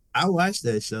 I watched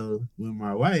that show with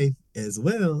my wife as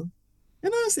well,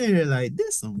 and I'm sitting here like,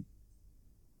 this some,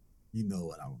 you know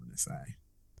what I want to say,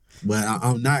 but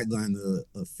I'm not going to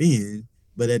offend.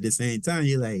 But at the same time,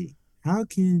 you're like, how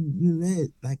can you let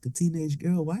like a teenage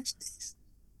girl watch this?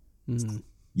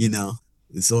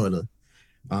 Sort of.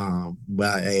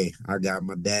 But hey, I got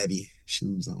my daddy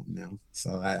shoes on now,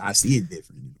 so I see it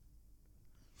different.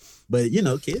 But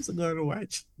kids are going to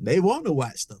watch. They want to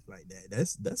watch stuff like that.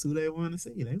 That's who they want to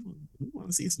see. We want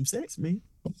to see some sex, man.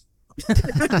 So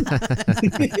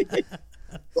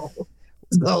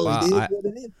it is what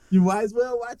it is. You might as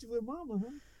well watch it with mama,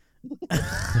 huh?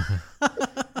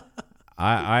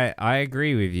 I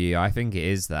agree with you. I think it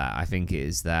is that. I think it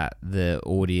is that the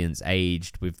audience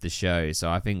aged with the show.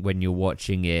 So I think when you're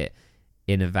watching it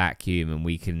in a vacuum, and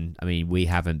we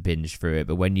haven't binged through it,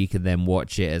 but when you can then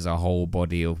watch it as a whole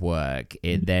body of work,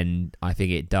 then I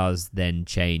think it does then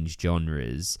change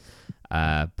genres.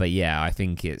 But yeah, I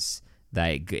think it's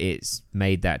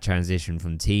made that transition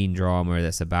from teen drama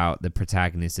that's about the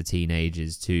protagonists are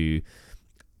teenagers to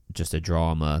just a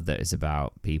drama that is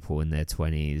about people in their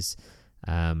 20s.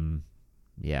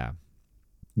 Yeah.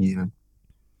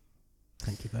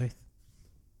 Thank you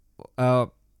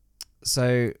both.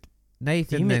 So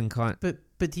Nathan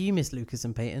But do you miss Lucas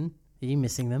and Peyton? Are you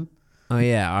missing them? Oh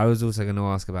yeah, I was also going to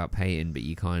ask about Peyton, but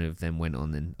you kind of then went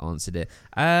on and answered it.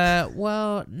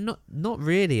 Well, not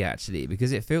really actually,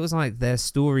 because it feels like their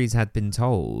stories had been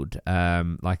told.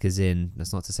 Like as in,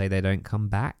 that's not to say they don't come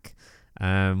back.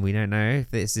 We don't know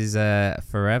if this is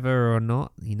forever or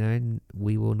not.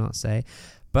 We will not say.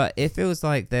 But it feels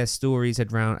like their stories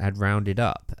had rounded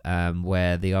up.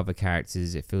 Where the other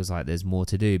characters, it feels like there's more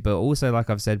to do. But also, like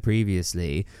I've said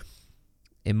previously,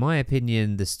 in my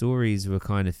opinion, the stories were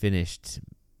kind of finished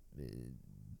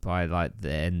by like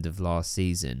the end of last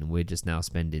season. We're just now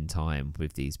spending time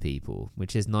with these people,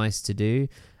 which is nice to do,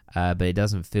 but it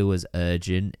doesn't feel as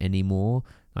urgent anymore.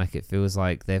 Like it feels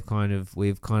like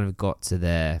we've kind of got to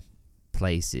their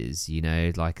places,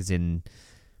 like as in,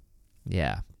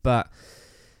 yeah. But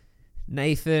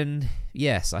Nathan,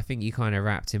 yes, I think you kind of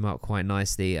wrapped him up quite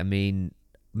nicely. I mean,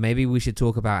 maybe we should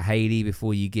talk about Hayley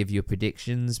before you give your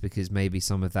predictions, because maybe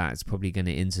some of that is probably going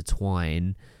to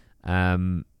intertwine.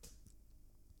 Ed,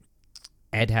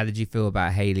 how did you feel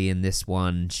about Hayley in this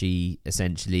one? She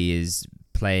essentially is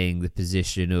playing the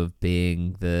position of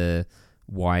being the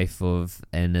wife of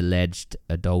an alleged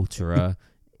adulterer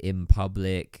in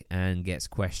public and gets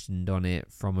questioned on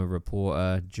it from a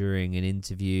reporter during an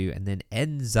interview, and then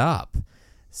ends up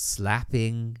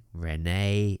slapping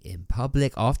Renee in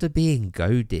public after being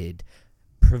goaded,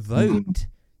 provoked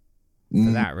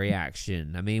for that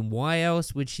reaction. I mean, why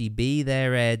else would she be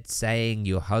there, Ed, saying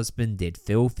your husband did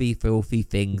filthy, filthy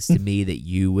things to me that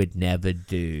you would never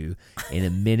do? In a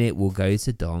minute, we'll go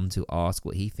to Dom to ask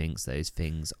what he thinks those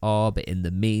things are. But in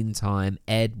the meantime,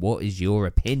 Ed, what is your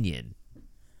opinion?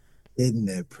 Isn't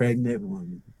that pregnant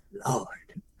woman? Lord.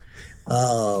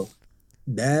 Oh,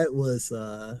 that was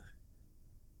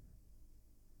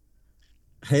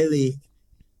Haley,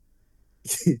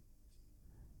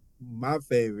 my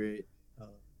favorite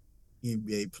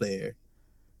NBA player,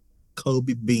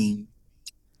 Kobe Bean,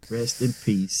 rest in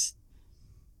peace.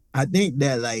 I think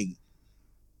that like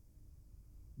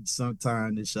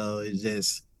sometimes the show is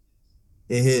just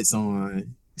it hits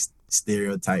on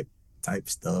stereotype type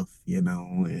stuff, and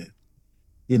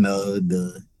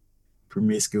the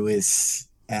promiscuous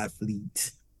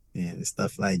athlete and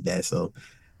stuff like that. So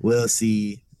we'll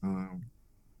see,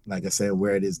 like I said,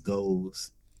 where this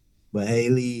goes. But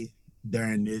Haley,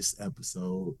 during this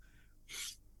episode,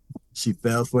 she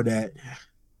fell for that,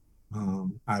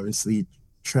 obviously,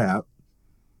 trap.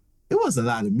 It was a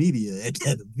lot of media at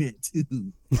that event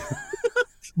too,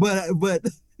 but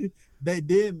they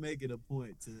did make it a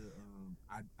point to.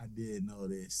 I did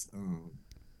notice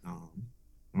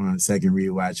on second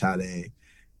rewatch how they,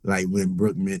 like when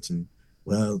Brooke mentioned,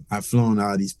 well, I've flown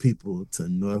all these people to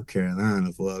North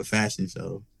Carolina for a fashion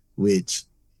show, which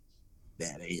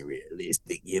that ain't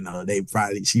realistic.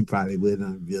 She probably would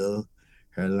unveil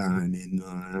her line in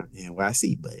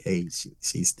NYC, but hey,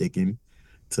 she's sticking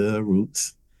to her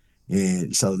roots.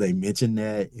 And so they mentioned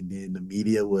that, and then the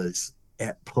media was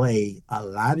at play a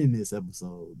lot in this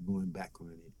episode, going back on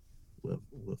it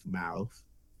with Mouth,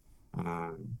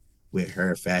 with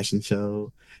her fashion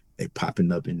show. They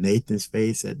popping up in Nathan's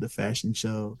face at the fashion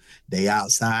show. They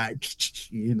outside,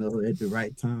 at the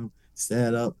right time,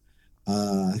 set up.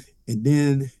 And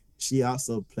then she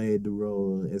also played the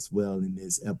role as well in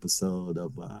this episode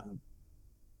of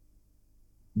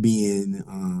being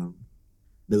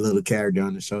the little character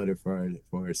on the shoulder for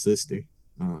her sister.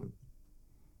 And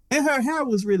her hair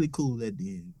was really cool at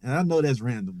the end. And I know that's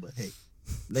random, but hey,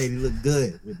 lady looked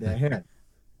good with that hair.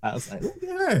 I was like, look at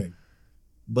her.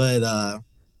 But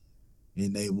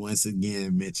and they once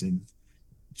again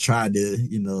tried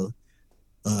to,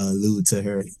 allude to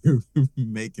her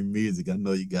making music. I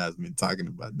know you guys been talking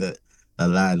about that a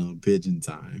lot on Pigeon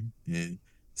Time, and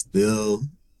still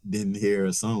didn't hear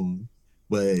a song.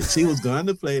 But she was going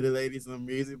to play the lady some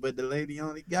music, but the lady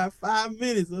only got 5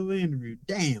 minutes of an interview.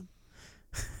 Damn.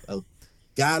 So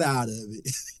got out of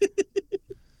it.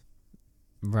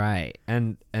 Right.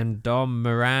 And Dom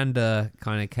Miranda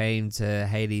kind of came to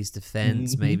Haley's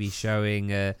defense, maybe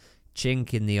showing a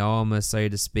chink in the armor, so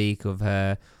to speak, of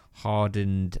her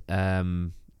hardened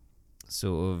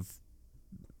sort of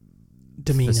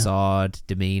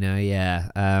demeanor.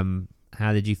 Yeah.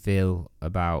 How did you feel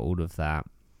about all of that?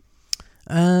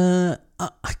 I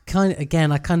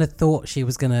kind of thought she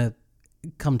was gonna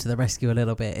come to the rescue a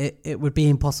little bit. It would be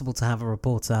impossible to have a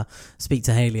reporter speak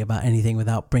to Haley about anything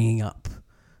without bringing up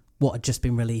what had just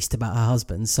been released about her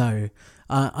husband. So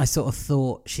I sort of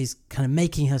thought she's kind of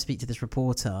making her speak to this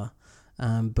reporter,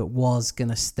 but was going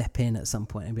to step in at some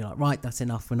point and be like, right, that's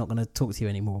enough. We're not going to talk to you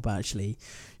anymore. But actually,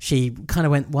 she kind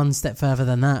of went one step further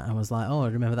than that and was like, oh, I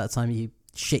remember that time you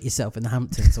shit yourself in the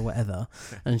Hamptons or whatever.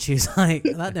 And she was like,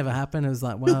 that never happened. I was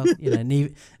like, well,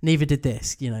 neither did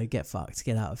this, get fucked,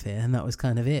 get out of here. And that was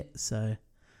kind of it. So,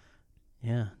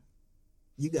 yeah.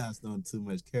 You guys don't too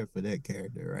much care for that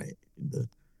character, right?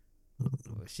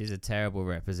 She's a terrible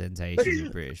representation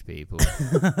of British people.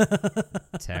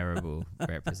 Terrible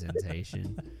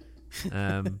representation.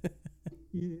 But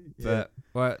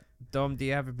Dom, do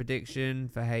you have a prediction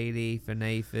for Haley, for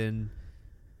Nathan?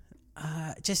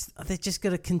 They're just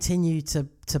going to continue to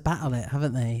battle it,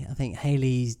 haven't they? I think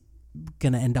Haley's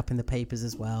going to end up in the papers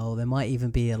as well. There might even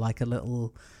be a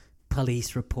little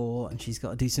police report, and she's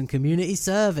got to do some community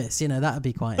service. That would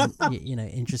be quite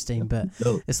interesting. But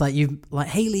it's like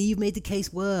Haley, you've made the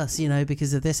case worse,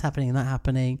 because of this happening and that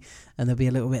happening, and there'll be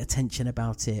a little bit of tension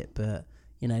about it. But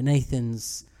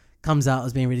Nathan's comes out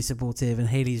as being really supportive, and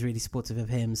Haley's really supportive of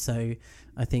him. So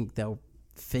I think they'll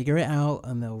figure it out,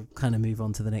 and they'll kind of move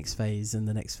on to the next phase. And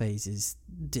the next phase is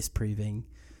disproving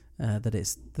that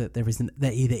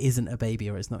there either isn't a baby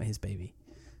or it's not his baby.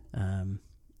 And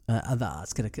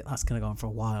that's gonna go on for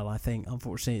a while. I think,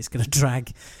 unfortunately, it's gonna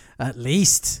drag at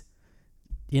least,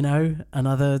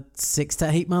 another 6 to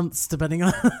 8 months, depending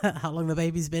on how long the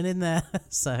baby's been in there.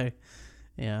 So,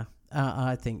 yeah,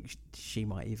 I think she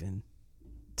might even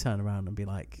turn around and be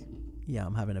like, "Yeah,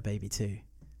 I'm having a baby too,"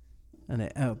 and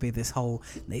it'll be this whole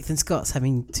Nathan Scott's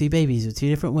having 2 babies with 2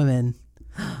 different women.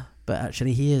 but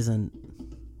actually he isn't,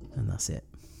 and that's it.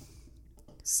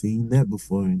 Seen that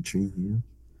before in Tree Hill.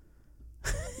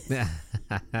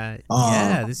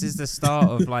 Yeah, this is the start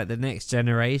of like the next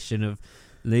generation of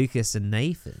Lucas and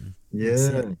Nathan.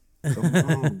 Yeah.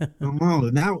 Come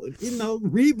on. Now,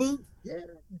 reboot. Yeah.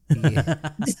 Yeah.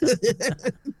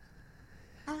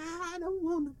 I don't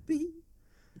want to be.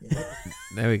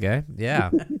 There we go. Yeah.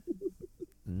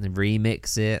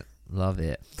 Remix it. Love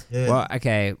it. Yeah. Well,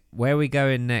 okay. Where are we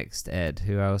going next, Ed?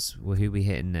 Who else? Who we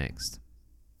hitting next?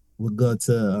 We'll go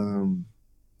to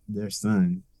their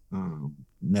son,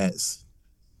 Nets.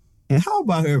 And how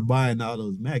about her buying all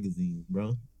those magazines,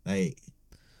 bro? Like,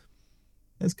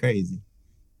 that's crazy.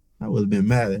 I would have been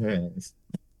mad at her ass.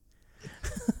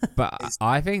 But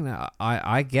I think that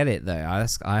I get it though.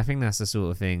 I think that's the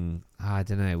sort of thing. I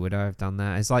don't know. Would I have done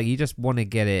that? It's like you just want to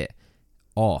get it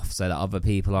off so that other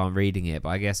people aren't reading it. But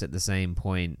I guess at the same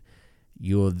point,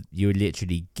 you're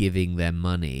literally giving them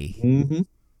money. Mm-hmm.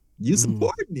 You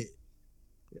supporting it.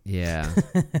 Yeah.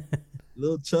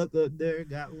 Little Chuck up there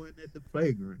got one at the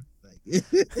playground. Like,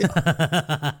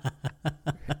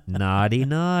 Naughty.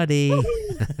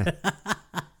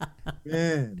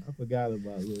 man, I forgot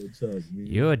about Little Chuck. Man.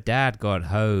 Your dad got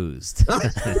hosed.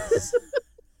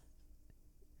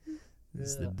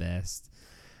 It's the best.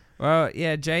 Well,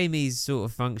 yeah, Jamie's sort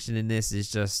of function in this is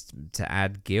just to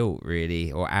add guilt,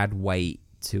 really, or add weight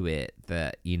to it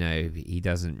that, he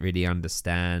doesn't really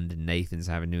understand, and Nathan's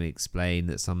having to explain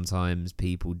that sometimes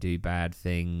people do bad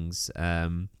things.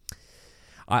 I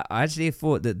actually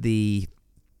thought that the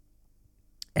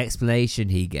explanation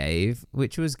he gave,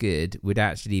 which was good, would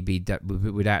actually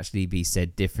be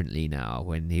said differently now,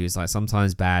 when he was like,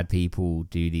 sometimes bad people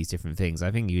do these different things. I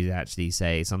think he would actually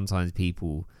say sometimes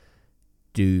people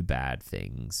do bad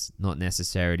things, not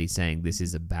necessarily saying this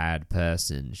is a bad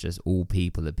person. It's just all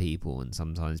people are people, and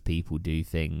sometimes people do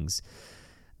things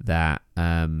that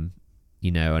don't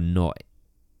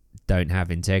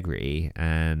have integrity,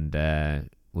 and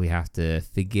we have to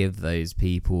forgive those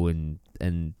people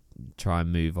and try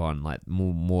and move on, like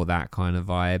more that kind of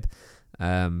vibe.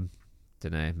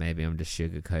 Don't know, maybe I'm just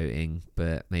sugarcoating,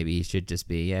 but maybe he should just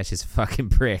be, she's a fucking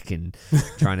prick and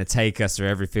trying to take us through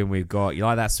everything we've got. You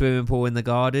like that swimming pool in the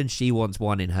garden? She wants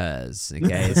one in hers.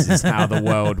 Okay, this is how the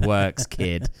world works,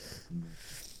 kid.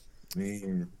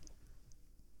 Man,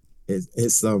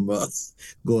 it's some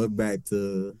going back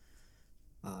to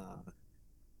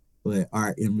what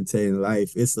art imitating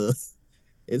life. It's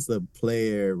a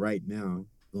player right now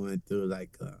going through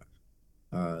like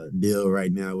deal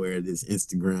right now where this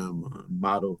Instagram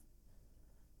model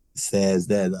says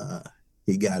that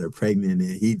he got her pregnant,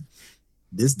 and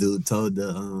this dude told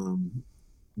the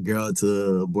girl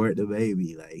to abort the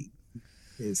baby. Like,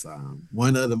 it's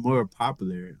one of the more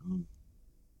popular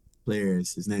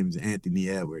players. His name is Anthony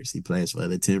Edwards. He plays for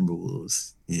the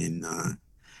Timberwolves, and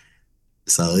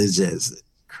so it's just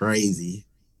crazy.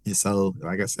 And so,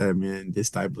 like I said, man, this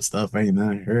type of stuff ain't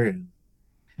unheard,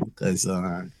 because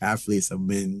athletes have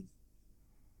been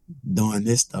doing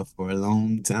this stuff for a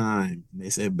long time. They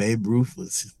said Babe Ruth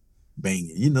was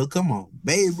banging. Come on.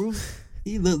 Babe Ruth,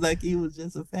 he looked like he was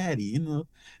just a fatty,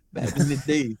 back in the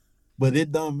day. But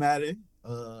it don't matter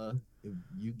if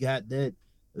you got that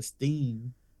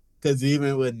esteem. Because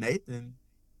even with Nathan,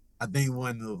 I think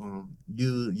one of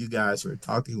you guys were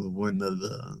talking with one of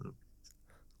the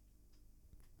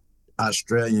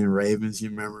Australian Ravens. You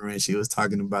remember when she was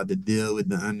talking about the deal with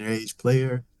the underage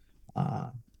player?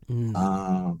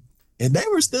 And they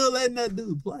were still letting that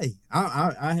dude play.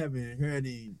 I haven't heard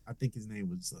any. I think his name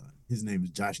was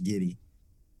Josh Giddey,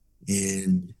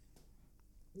 and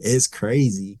it's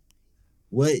crazy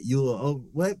what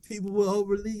people will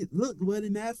overly look what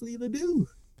an athlete will do.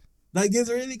 Like, it's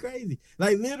really crazy.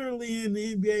 Like, literally in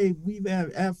the NBA, we've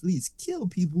had athletes kill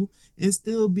people and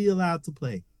still be allowed to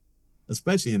play,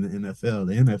 especially in the NFL.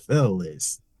 The NFL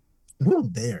is,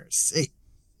 they're sick.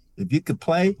 If you could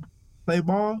play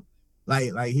ball.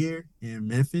 Like here in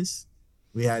Memphis,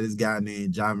 we had this guy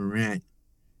named John Morant.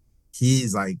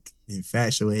 He's like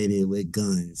infatuated with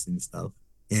guns and stuff.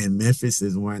 And Memphis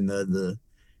is one of the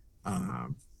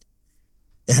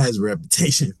it has a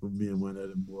reputation for being one of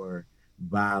the more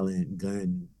violent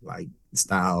gun like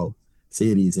style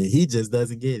cities. And he just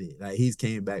doesn't get it. Like, he's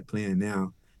came back playing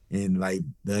now. And like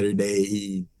the other day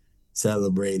he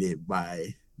celebrated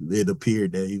by, it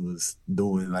appeared that he was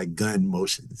doing like gun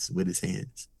motions with his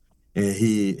hands. And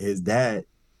his dad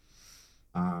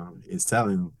is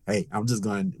telling him, hey,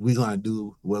 we're going to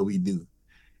do what we do.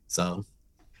 So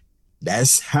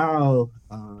that's how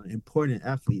important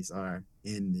athletes are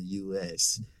in the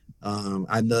U.S.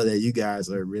 I know that you guys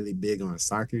are really big on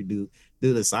soccer. Do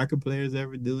the soccer players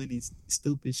ever do any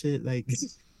stupid shit like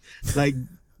like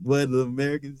what the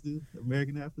Americans do?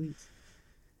 American athletes?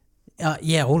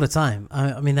 Yeah, all the time.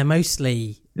 I mean, they're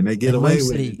mostly And they get away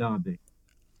with it, don't they?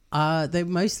 they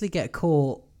mostly get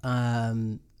caught.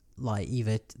 Like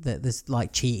either there's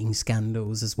like cheating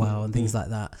scandals as well and things like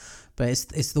that. But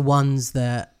it's the ones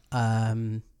that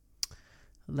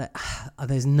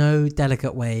there's no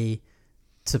delicate way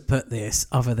to put this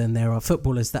other than there are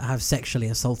footballers that have sexually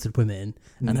assaulted women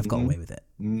and have got away with it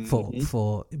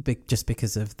just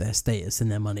because of their status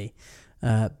and their money.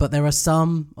 But there are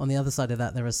some on the other side of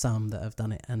that. There are some that have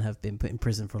done it and have been put in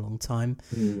prison for a long time.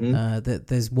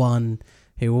 There's one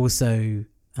who also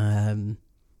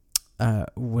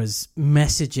was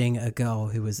messaging a girl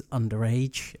who was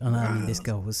underage, and I mean this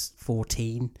girl was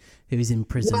 14, who is in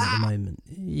prison at the moment.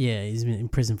 Yeah, he's been in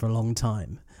prison for a long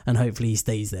time, and hopefully he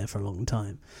stays there for a long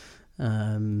time.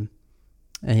 And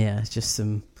yeah, it's just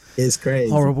it's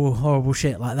crazy, horrible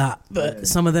shit like that. But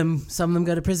some of them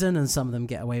go to prison, and some of them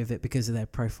get away with it because of their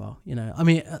profile. You know, I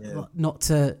mean, not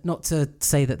to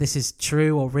say that this is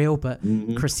true or real, but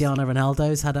Cristiano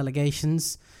Ronaldo's had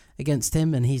allegations against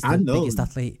him, and he's the biggest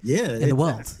athlete in the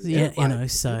world. Yeah, you know,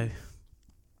 so.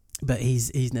 But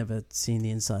he's never seen the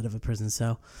inside of a prison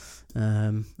cell,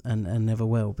 and never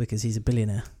will because he's a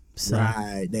billionaire. So.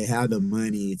 Right, they have the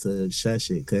money to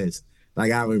shush it because,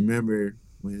 like, I remember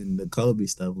when the Kobe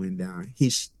stuff went down, he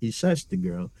shushed the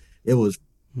girl. It was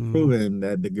proven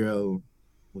that the girl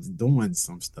was doing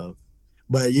some stuff,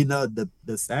 but you know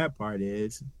the sad part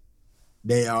is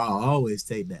they always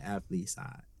take the athlete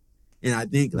side, and I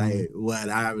think like what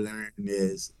I've learned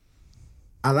is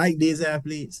I like these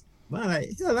athletes, but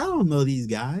like hell, I don't know these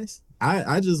guys.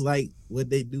 I just like what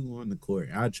they do on the court.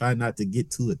 I try not to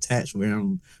get too attached where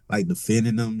I'm like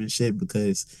defending them and shit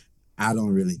because I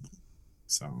don't really know.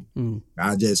 So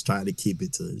I just try to keep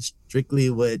it to strictly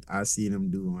what I see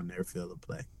them do on their field of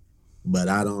play. But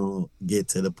I don't get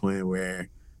to the point where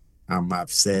I'm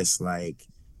obsessed like,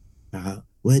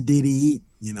 what did he eat?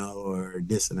 You know, or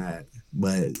this and that.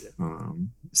 But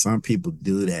some people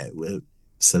do that with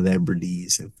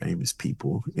celebrities and famous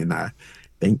people, and I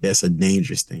think that's a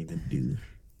dangerous thing to do.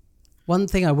 One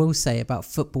thing I will say about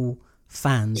football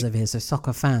fans over here, so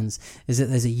soccer fans, is that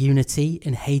there's a unity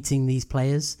in hating these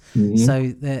players.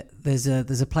 So there's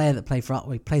a player that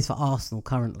plays for Arsenal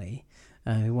currently,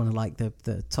 who one of like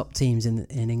the top teams in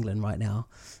England right now,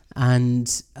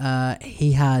 and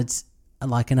he had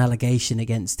like an allegation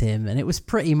against him, and it was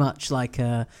pretty much like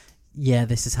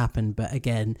this has happened, but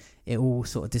again it all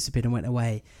sort of disappeared and went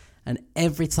away. And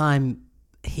every time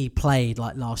he played,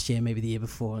 like last year, maybe the year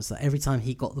before, it's like every time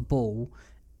he got the ball,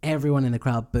 everyone in the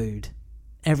crowd booed.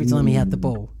 Every time he had the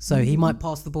ball. So he might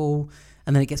pass the ball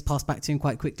and then it gets passed back to him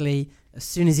quite quickly. As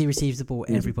soon as he receives the ball,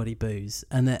 everybody boos.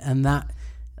 And that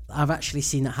I've actually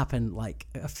seen that happen like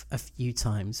a few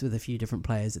times with a few different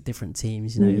players at different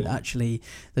teams. You know, actually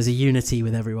there's a unity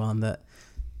with everyone that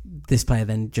this player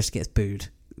then just gets booed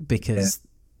because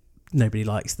nobody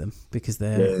likes them because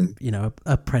they're, you know,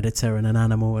 a predator and an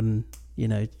animal and, you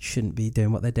know, shouldn't be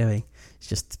doing what they're doing. It's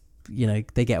just, you know,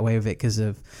 they get away with it because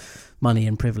of money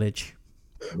and privilege.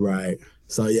 Right.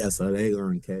 So so they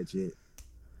gonna catch it.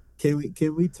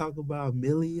 Can we talk about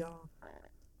Millie, y'all?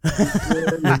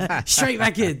 Straight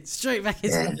back in.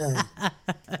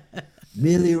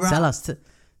 Millie Rock.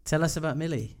 Tell us about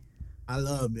Millie. I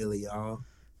love Millie, y'all.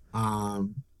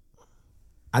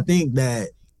 I think that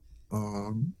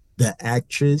the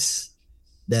actress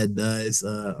that does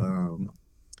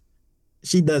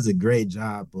she does a great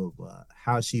job of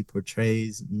how she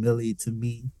portrays Millie to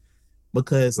me,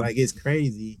 because like it's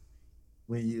crazy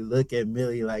when you look at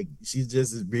Millie, like she's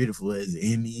just as beautiful as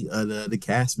any other the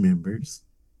cast members,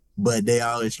 but they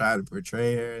always try to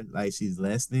portray her like she's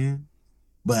less than.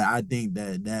 But I think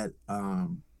that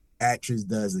actress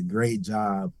does a great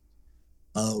job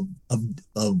of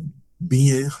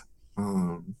being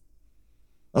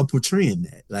of portraying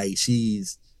that. Like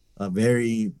she's a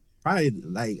very probably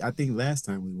like I think last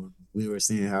time we were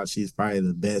saying how she's probably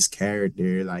the best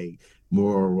character like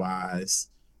moral wise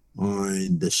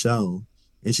on the show,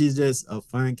 and she's just a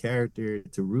fun character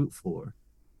to root for.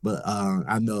 But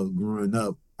I know growing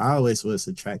up I always was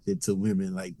attracted to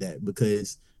women like that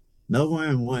because no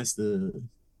one wants to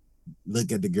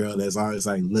look at the girl that's always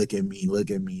like look at me.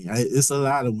 It's a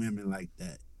lot of women like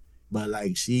that, but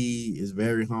like she is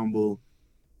very humble,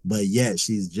 but yet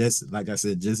she's just like I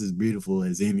said, just as beautiful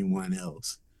as anyone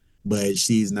else, but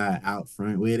she's not out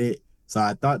front with it. So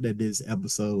I thought that this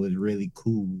episode was really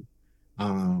cool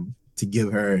to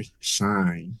give her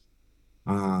shine.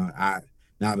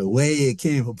 Now the way it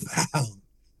came about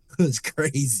was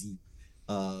crazy.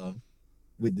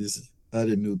 With this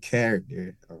other new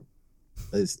character,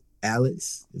 is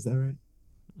Alex? Is that right?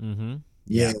 Mm-hmm.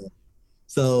 Yeah.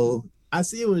 So I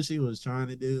see what she was trying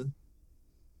to do.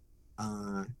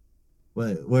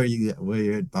 What are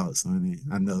your thoughts on it?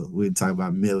 I know we're talking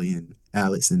about Millie and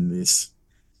Alex in this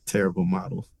terrible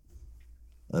model.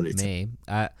 Me,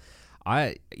 I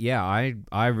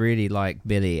really like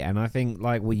Billy, and I think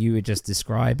like what you were just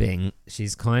describing,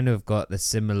 she's kind of got the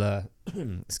similar,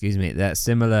 excuse me, that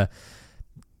similar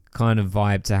kind of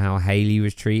vibe to how Haley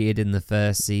was treated in the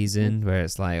first season, where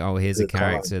it's like, oh, here's a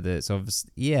character that's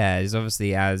obviously, is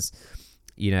obviously as,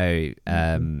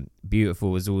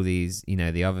 beautiful as all these,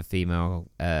 the other female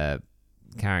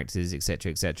characters,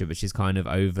 etc., but she's kind of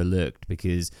overlooked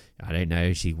because, I don't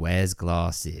know, she wears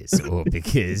glasses, or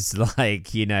because like,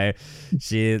 she's all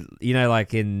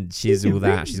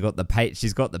that,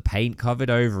 she's got the paint covered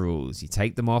overalls, you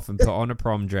take them off and put on a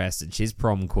prom dress and she's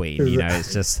prom queen,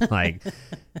 it's just like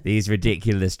these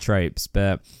ridiculous tropes,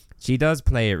 but she does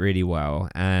play it really well.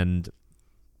 And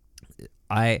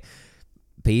I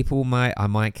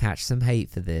might catch some hate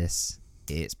for this,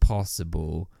 it's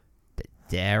possible, but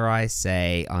dare I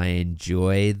say, I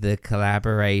enjoy the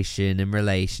collaboration and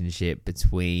relationship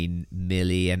between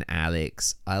Millie and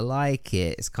Alex. I like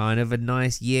it. It's kind of a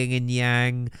nice yin and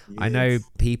yang. Yes. I know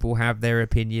people have their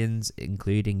opinions,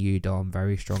 including you, Dom,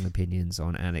 very strong opinions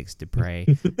on Alex Dupre.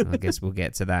 I guess we'll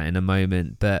get to that in a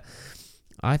moment, but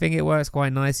I think it works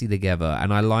quite nicely together,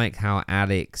 and I like how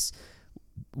Alex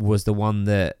was the one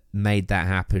that made that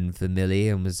happen for Millie,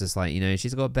 and was just like,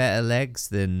 she's got better legs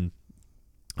than...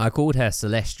 I called her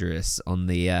Celestrius on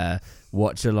the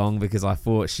watch along because I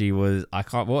thought she was...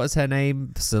 what was her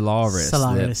name?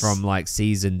 Solaris. From like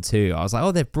season 2. I was like,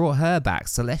 oh, they've brought her back,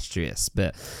 Celestrius,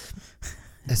 but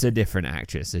it's a different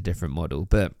actress, a different model.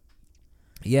 But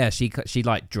yeah, she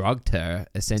like drugged her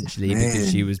essentially because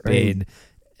she was being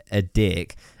a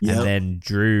dick, and then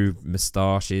drew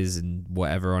moustaches and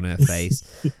whatever on her face.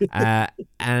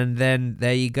 And then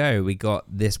there you go. We got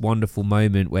this wonderful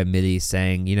moment where Millie's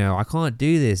saying, I can't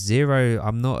do this. 0,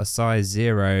 I'm not a size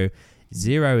 0.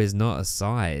 0 is not a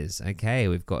size. Okay,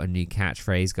 we've got a new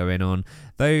catchphrase going on.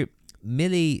 Though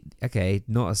Millie, okay,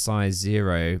 not a size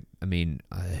 0. I mean,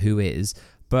 who is?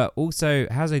 But also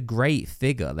has a great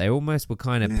figure. They almost were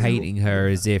kind of painting her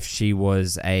as if she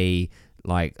was a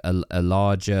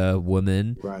larger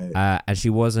woman, right? And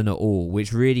she wasn't at all,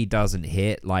 which really doesn't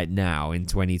hit like now in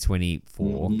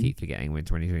 2024. Keep forgetting we're in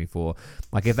 2024.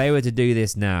 Like if they were to do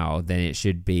this now, then it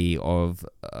should be of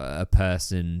a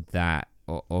person that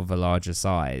of a larger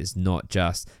size, not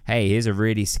just, hey, here's a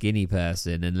really skinny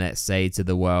person and let's say to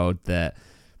the world that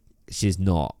she's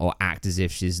not, or act as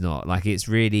if she's not. Like it's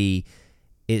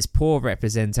poor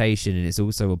representation, and it's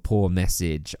also a poor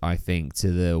message, I think, to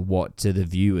the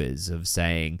viewers, of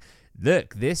saying,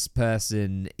 look, this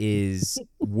person is,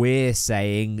 we're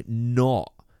saying,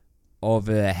 not of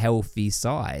a healthy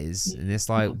size. And it's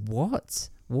like,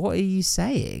 what are you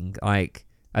saying? Like,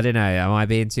 I don't know, am I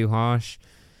being too harsh?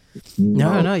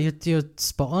 No, you're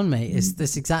spot on, mate.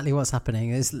 That's exactly what's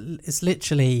happening. It's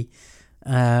literally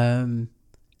kind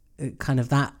of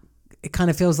that. It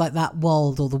kind of feels like that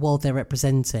world, or the world they're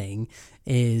representing,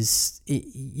 is,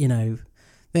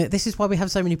 this is why we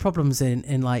have so many problems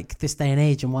in like this day and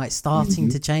age, and why it's starting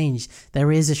to change.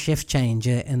 There is a shift change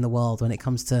in the world when it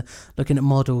comes to looking at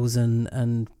models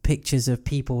and pictures of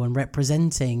people and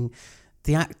representing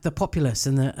the populace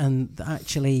and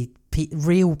actually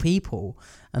real people,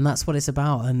 and that's what it's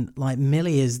about. And like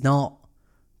Millie is not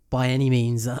by any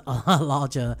means a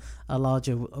larger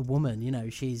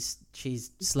woman. She's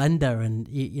slender, and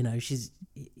she's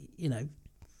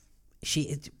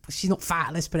not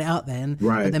fat. Let's put it out there,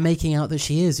 but they're making out that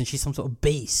she is, and she's some sort of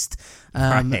beast.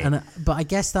 But I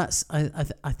guess that's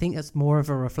I think that's more of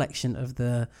a reflection of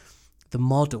the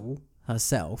model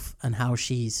herself and how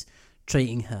she's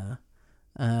treating her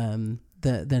than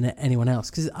anyone else.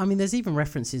 Because I mean, there's even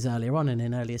references earlier on and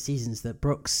in earlier seasons that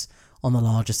Brooke's on the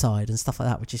larger side and stuff like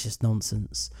that, which is just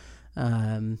nonsense.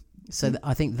 So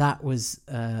I think that was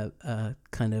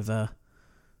kind of a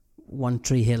One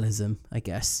Tree Hillism, I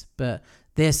guess. But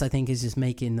this, I think, is just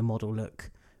making the model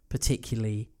look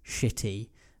particularly shitty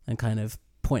and kind of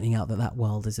pointing out that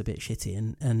world is a bit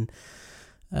shitty and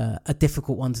a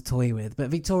difficult one to toy with.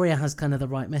 But Victoria has kind of the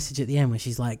right message at the end where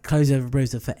she's like, clothes over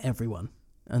roses are for everyone.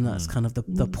 And that's kind of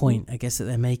the point, I guess, that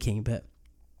they're making. But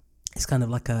it's kind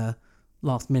of like a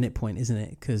last minute point, isn't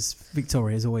it? Because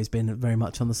Victoria has always been very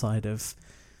much on the side of,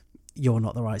 you're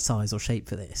not the right size or shape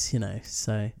for this,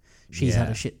 So she's had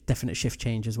a definite shift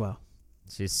change as well.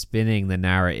 She's spinning the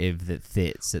narrative that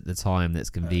fits at the time that's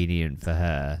convenient for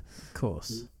her. Of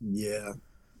course. Yeah,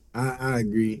 I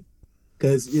agree.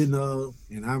 Because, you know,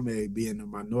 and I may be in the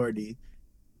minority.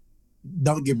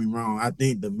 Don't get me wrong. I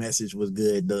think the message was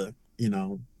good.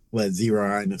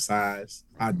 Zero in the size.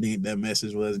 I think that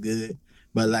message was good.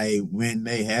 But, like, when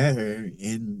they had her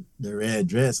in the red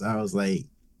dress, I was like,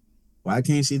 why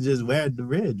can't she just wear the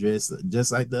red dress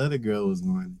just like the other girl was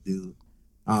going to do?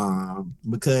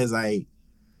 Because, like,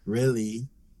 really,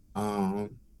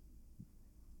 um,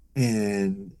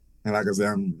 and like I said,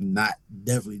 I'm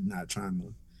definitely not trying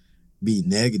to be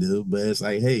negative, but it's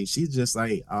like, hey, she's just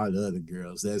like all the other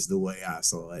girls. That's the way I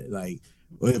saw it, like,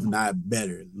 or if not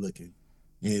better looking.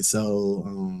 And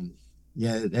so,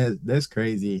 yeah, that's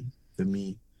crazy to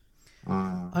me.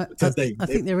 Because I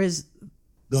think there is.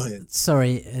 Go ahead.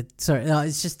 Sorry. No,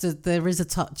 it's just that there is a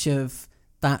touch of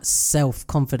that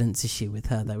self-confidence issue with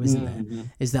her, though, isn't there?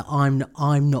 Is that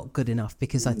I'm not good enough,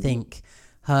 because I think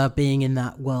her being in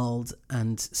that world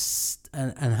and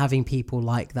having people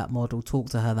like that model talk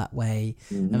to her that way,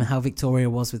 and how Victoria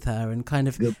was with her, and kind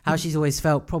of how she's always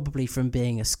felt, probably from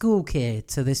being a school kid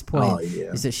to this point,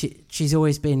 is that she's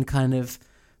always been kind of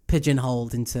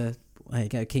pigeonholed into, there you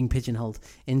go, King pigeonholed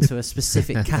into a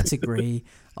specific category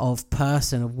of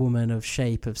person, of woman, of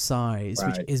shape, of size,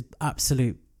 which is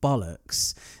absolute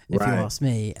bollocks, if you ask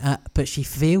me. But she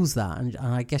feels that, and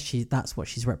I guess that's what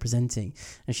she's representing.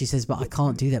 And she says, but I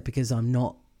can't do that because I'm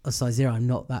not a size zero. I'm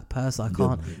not that person. I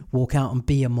can't walk out and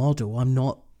be a model. I'm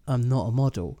not a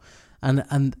model.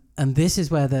 And this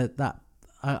is where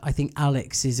I think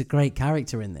Alex is a great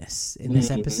character in this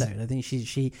episode. I think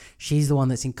she's the one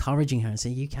that's encouraging her and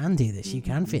saying, you can do this, you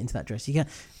can fit into that dress, you can,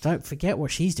 don't forget what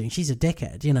she's doing, she's a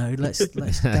dickhead, you know, let's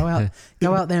go out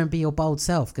there and be your bold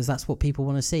self, because that's what people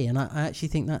want to see. And I actually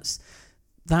think that's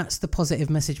the positive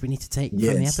message we need to take from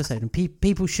the episode, and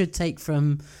people should take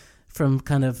from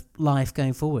kind of life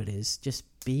going forward, is just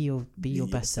be your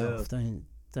best self.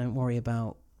 Don't worry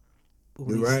about all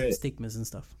these stigmas and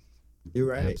stuff. You're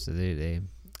right. Absolutely.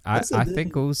 I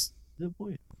think also. Good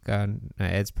point. Go on. No,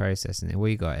 Ed's processing it. What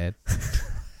you got, Ed?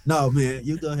 No, man,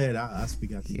 you go ahead. I'll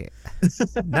speak after you.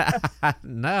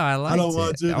 No, I like it. I don't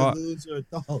want you to lose your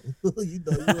thought.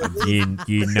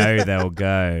 You know they'll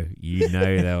go. You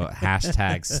know they'll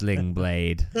hashtag sling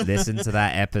blade. Listen to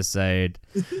that episode.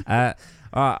 I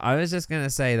was just going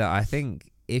to say that I think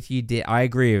if you did, I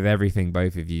agree with everything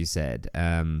both of you said.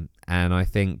 And I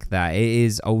think that it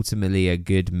is ultimately a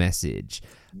good message.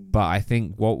 But I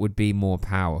think what would be more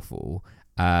powerful,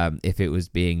 if it was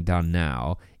being done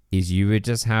now, is you would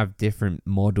just have different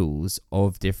models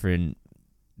of different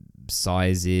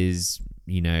sizes,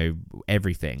 you know,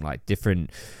 everything, like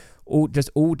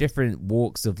all different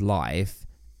walks of life,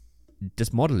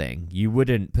 just modeling. You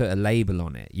wouldn't put a label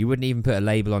on it. You wouldn't even put a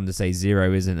label on to say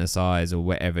zero isn't a size or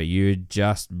whatever. You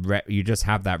just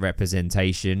have that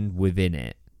representation within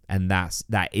it. And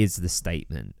that is the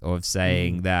statement of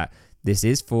saying that this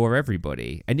is for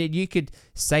everybody. And then you could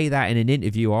say that in an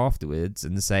interview afterwards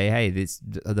and say, hey,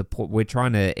 we're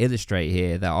trying to illustrate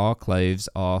here that our clothes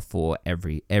are for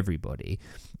everybody.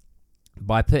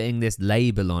 By putting this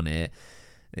label on it,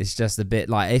 it's just a bit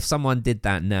like, if someone did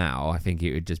that now, I think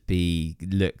it would just be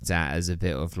looked at as a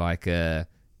bit of like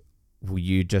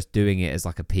you're just doing it as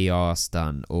like a PR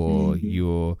stunt, or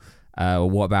you're...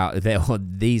 what about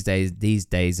these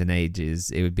days and ages?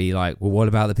 It would be like, well, what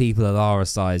about the people that are a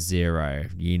size zero?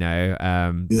 You know,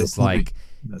 it's point. Like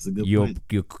that's a good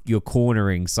point. You're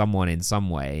cornering someone in some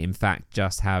way. In fact,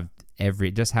 just have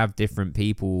different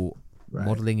people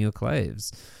modeling your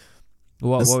clothes.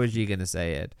 What was you gonna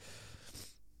say, Ed?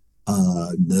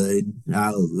 Good.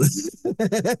 I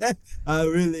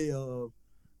really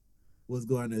was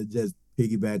going to just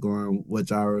piggyback on what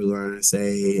y'all were going to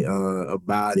say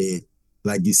about it.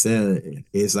 Like you said,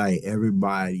 it's like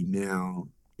everybody now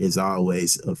is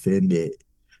always offended.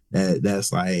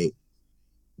 That's like,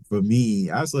 for me,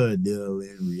 I sort of deal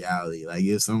in reality. Like,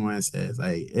 if someone says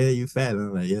like, "Hey, you fat,"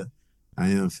 I'm like, "Yeah, I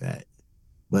am fat,"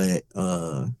 but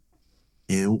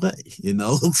and what, you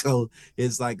know? So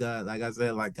it's like I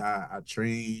said, like I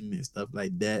train and stuff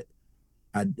like that.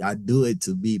 I do it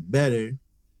to be better.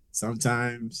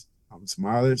 Sometimes I'm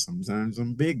smaller, sometimes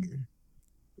I'm bigger.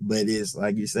 But it's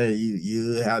like you said,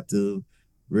 you have to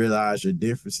realize your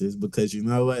differences, because you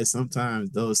know what? Sometimes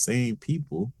those same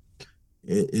people,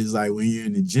 it's like when you're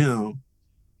in the gym,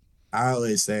 I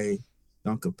always say,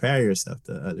 don't compare yourself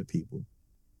to other people,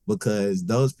 because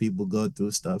those people go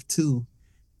through stuff too,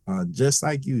 just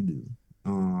like you do.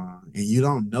 And you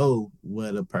don't know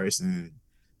what a person's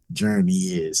journey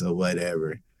is or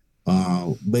whatever.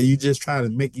 But you just try to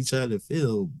make each other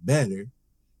feel better.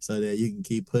 so that you can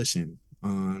keep pushing,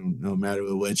 no matter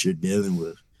what you're dealing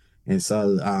with. And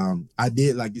so I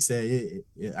did, like you said,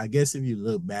 I guess if you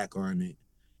look back on it,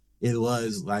 it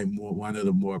was like one of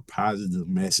the more positive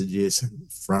messages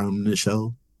from the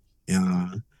show.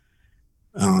 Uh,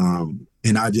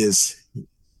 and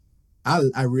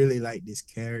I really like this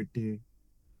character,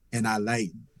 and I like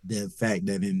the fact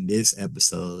that in this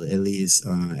episode, at least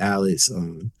Alex,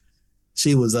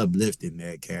 she was uplifting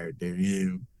that character,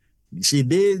 and she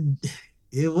did.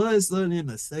 It was sort of in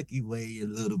a sucky way, a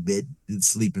little bit,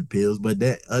 sleeping pills, but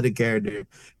that other character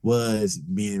was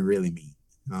being really mean.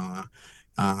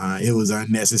 It was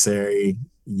unnecessary.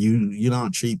 You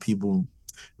don't treat people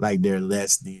like they're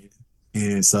less than,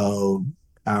 and so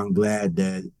I'm glad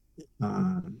that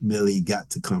Millie got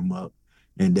to come up,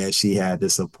 and that she had the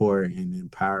support and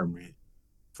empowerment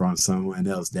from someone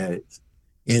else that's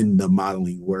in the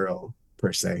modeling world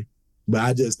per se. But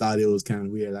I just thought it was kind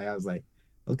of weird. Like I was like,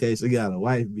 okay, she got a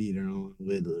wife beater on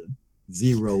with a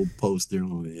zero poster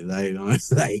on it. Like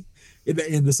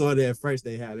in the sort of at first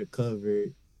they had her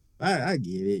covered. I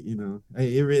get it,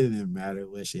 it really didn't matter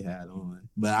what she had on.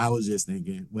 But I was just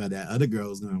thinking, well, that other girl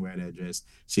was gonna wear that dress.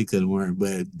 She could have worn,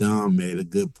 but Dom made a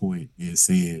good point in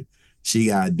saying she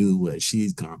gotta do what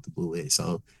she's comfortable with.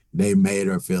 So they made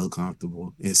her feel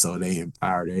comfortable, and so they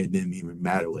empowered her. It didn't even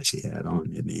matter what she had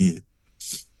on in the end.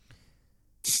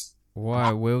 What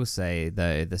I will say,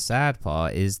 though, the sad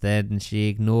part is then she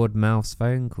ignored Mouth's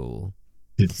phone call.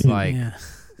 It's like,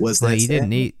 what's that? You didn't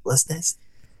need. What's that?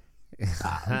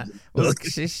 Well,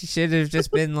 she should have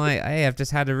just been like, "Hey, I've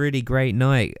just had a really great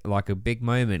night, like a big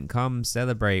moment. Come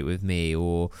celebrate with me."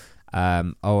 Or,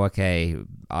 "Oh, okay,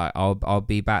 I'll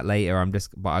be back later.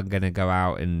 But I'm gonna go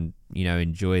out and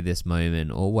enjoy this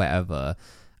moment or whatever."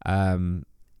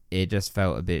 It just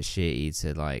felt a bit shitty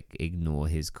to like ignore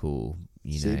his call.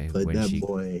 Put when that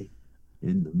boy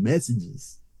in the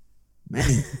messages,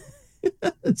 man.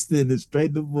 Sending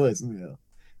straight to voicemail.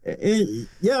 And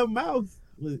Mouth,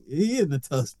 he in a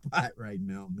tough spot right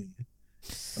now, man.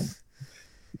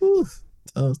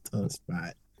 Tough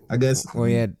spot. I guess.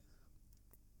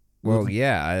 Well,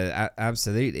 yeah,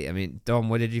 absolutely. I mean, Dom,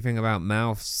 what did you think about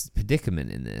Mouth's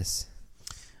predicament in this?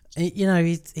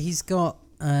 He's got.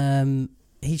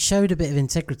 He showed a bit of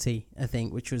integrity, I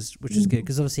think, which was good,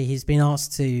 because obviously he's been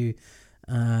asked to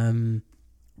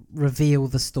reveal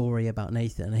the story about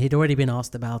Nathan. He'd already been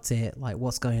asked about it, like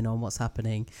what's going on, what's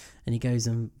happening, and he goes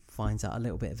and finds out a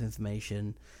little bit of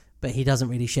information, but he doesn't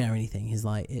really share anything. He's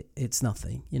like, it's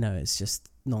nothing, it's just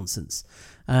nonsense.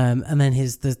 And then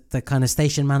the kind of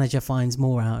station manager finds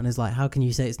more out and is like, how can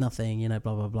you say it's nothing,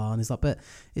 blah blah blah, and he's like, but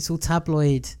it's all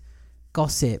tabloid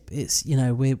gossip. It's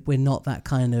we're not that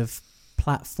kind of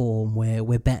platform where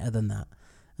we're better than that.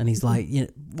 And he's like,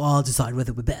 I'll decide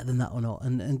whether we're better than that or not.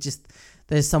 And just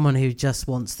there's someone who just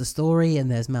wants the story, and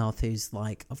there's Mouth who's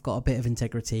like, I've got a bit of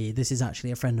integrity. This is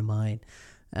actually a friend of mine,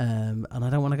 and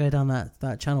I don't want to go down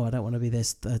that channel. I don't want to be a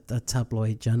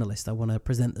tabloid journalist. I want to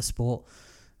present the sport,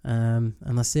 and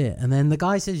that's it. And then the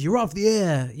guy says, "You're off the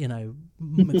air,"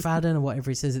 McFadden or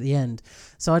whatever he says at the end.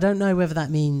 So I don't know whether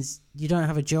that means you don't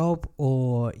have a job,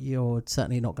 or you're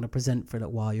certainly not going to present for a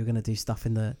little while. You're going to do stuff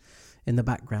in the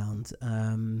background.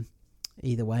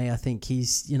 Either way, I think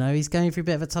he's going through a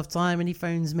bit of a tough time, and he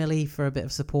phones Millie for a bit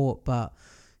of support. But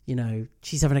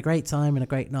she's having a great time and a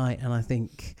great night, and I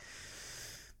think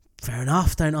fair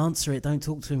enough. Don't answer it. Don't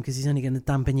talk to him, because he's only going to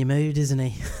dampen your mood, isn't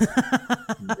he?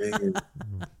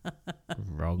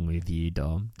 Wrong with you,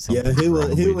 Dom. He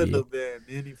wouldn't have been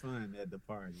any fun at the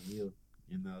party,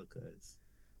 because.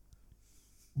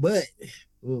 But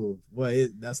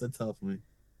that's a tough one.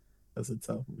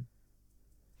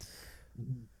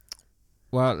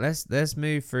 Well, let's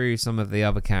move through some of the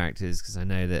other characters, because I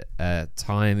know that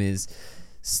time is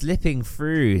slipping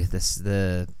through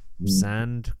the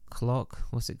sand clock.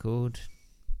 What's it called?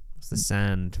 What's the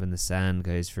sand when the sand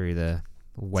goes through the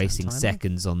wasting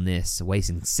seconds on this,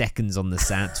 wasting seconds on the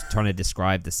sand, trying to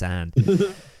describe the sand.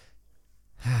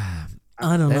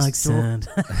 I don't like sand.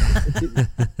 I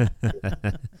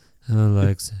don't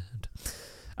like sand.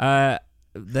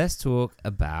 Let's talk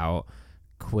about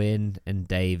Quinn and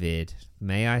David.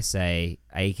 May I say,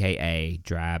 aka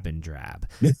Drab and Drab.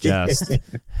 Just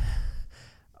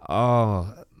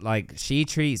she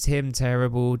treats him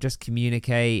terrible. Just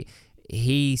communicate.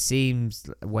 He seems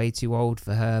way too old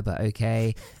for her, but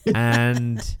okay.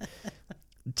 And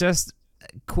just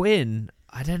Quinn,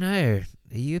 I don't know.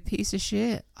 Are you a piece of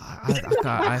shit?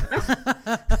 I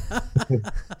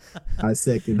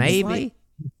second. Maybe.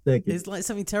 It's like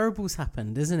something terrible's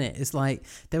happened, isn't it? It's like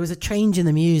there was a change in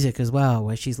the music as well,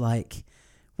 where she's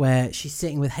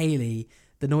sitting with Haley.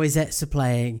 the noisettes are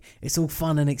playing, it's all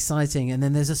fun and exciting, and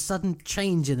then there's a sudden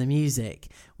change in the music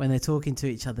when they're talking to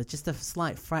each other, just a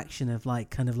slight fraction of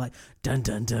like kind of like dun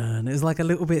dun dun. It's like a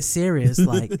little bit serious,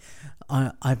 like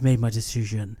I've made my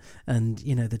decision, and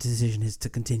you know the decision is to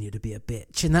continue to be a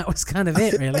bitch, and that was kind of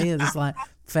it really. And it's like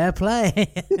fair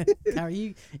play,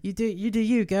 Carrie, you do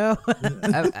you girl.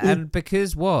 And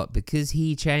because what? Because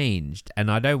he changed, and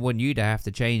I don't want you to have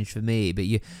to change for me, but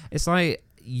it's like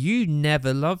you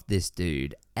never loved this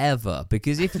dude ever,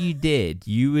 because if you did,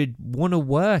 you would want to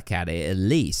work at it at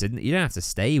least, and you don't have to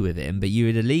stay with him, but you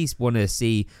would at least want to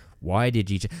see why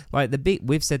did you like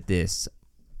we've said this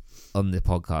on the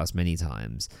podcast many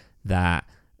times, that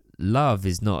love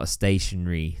is not a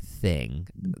stationary thing.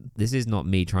 This is not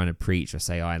me trying to preach or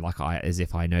say as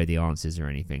if I know the answers or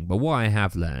anything, but what I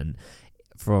have learned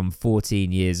from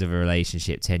 14 years of a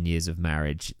relationship, 10 years of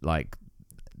marriage, like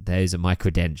those are my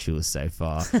credentials so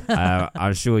far.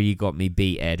 I'm sure you got me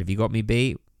beat, Ed. Have you got me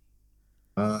beat?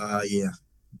 Yeah.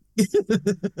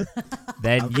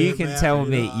 Then you can tell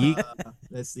me.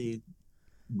 Let's see.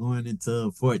 Going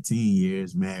into 14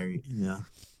 years married. Yeah.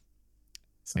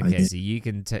 Okay, so you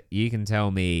can tell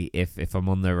me if I'm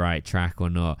on the right track or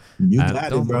not. You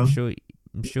got Dom, it, bro.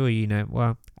 I'm sure you know.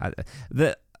 Well,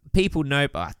 the people know,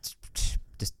 but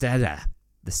just the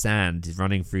sand is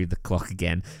running through the clock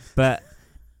again. But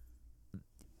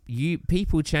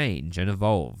people change and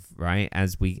evolve, right?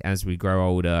 As we grow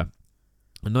older,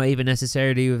 and not even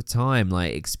necessarily with time.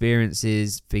 Like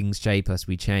experiences, things shape us.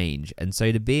 We change, and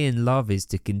so to be in love is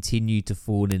to continue to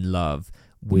fall in love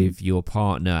with your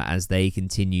partner as they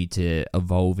continue to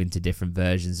evolve into different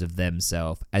versions of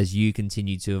themselves, as you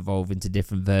continue to evolve into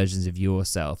different versions of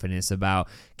yourself. And it's about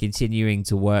continuing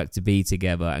to work to be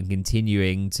together and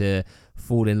continuing to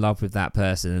fall in love with that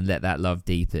person and let that love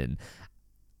deepen.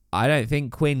 I don't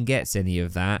think Quinn gets any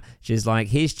of that. She's like,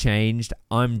 he's changed,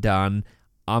 I'm done.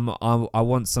 I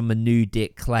want some new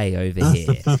Dick Clay over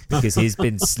here because he's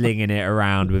been slinging it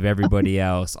around with everybody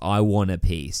else. I want a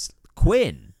piece.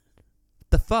 Quinn,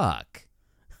 the fuck?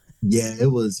 Yeah,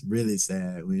 it was really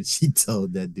sad when she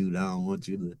told that dude, I don't want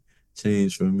you to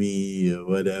change for me or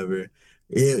whatever.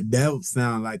 That would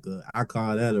sound like I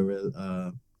call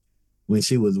that when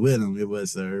she was with him, it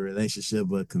was a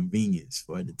relationship of convenience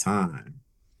for the time.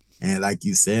 And like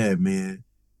you said, man,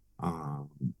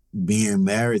 being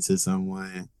married to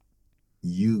someone,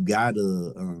 you got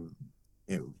a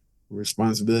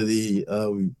responsibility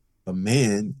of a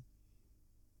man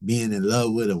being in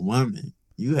love with a woman.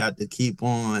 You have to keep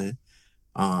on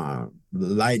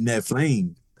lighting that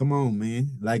flame. Come on,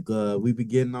 man. Like we be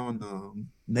getting on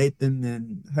Nathan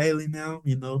and Haley now,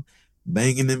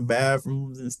 banging in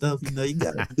bathrooms and stuff. You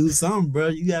gotta do something, bro.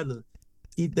 You gotta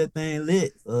keep that thing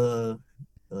lit.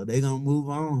 They gonna move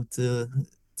on to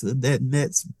that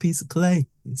next piece of clay.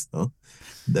 So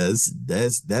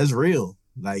that's real.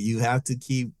 Like you have to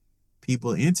keep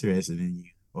people interested in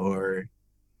you, or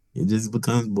it just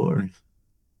becomes boring.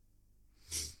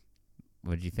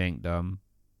 What do you think, Dom?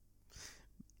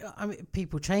 I mean,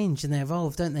 people change and they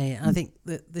evolve, don't they? And I think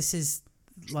that this is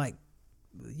like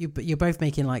you're both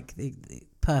making like the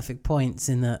perfect points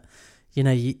in that,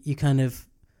 you kind of.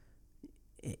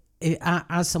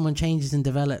 As someone changes and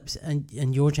develops, and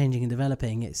you're changing and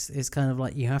developing, it's kind of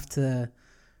like you have to,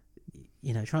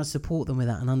 try and support them with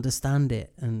that and understand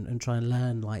it and try and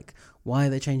learn like why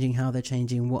they're changing, how they're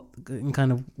changing, what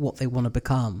they want to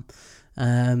become,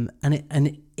 and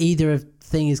either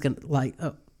thing is going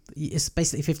to it's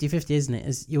basically 50-50, isn't it?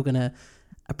 Is you're going to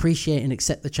appreciate and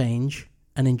accept the change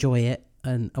and enjoy it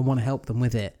and want to help them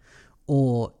with it,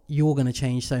 or you're going to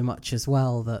change so much as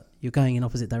well that you're going in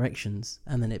opposite directions,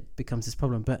 and then it becomes this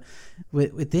problem. But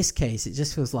with this case, it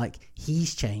just feels like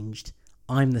he's changed,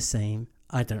 I'm the same,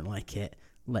 I don't like it,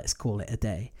 let's call it a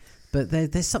day. But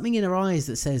there's something in her eyes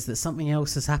that says that something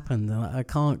else has happened, and I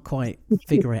can't quite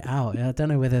figure it out. I don't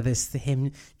know whether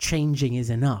him changing is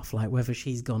enough, like whether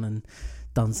she's gone and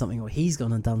done something or he's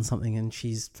gone and done something and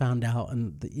she's found out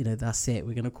and that's it,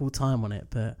 we're going to call time on it.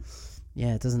 But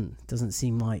yeah, it doesn't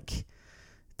seem like...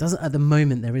 at the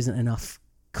moment there isn't enough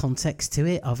context to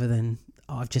it other than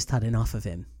I've just had enough of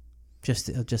him. We're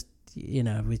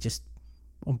just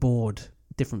on board,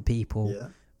 different people,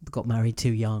 got married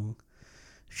too young,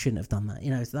 shouldn't have done that.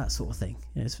 It's that sort of thing.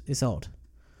 It's odd.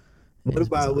 What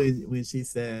about when she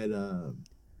said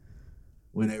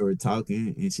when they were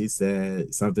talking and she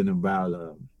said something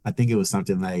about I think it was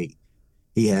something like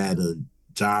he had a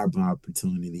job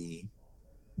opportunity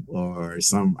or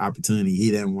some opportunity,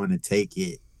 he didn't want to take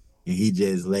it and he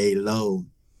just laid low,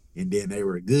 and then they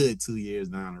were good 2 years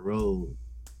down the road,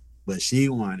 but she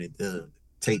wanted to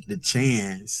take the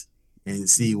chance and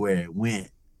see where it went.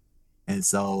 And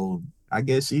so I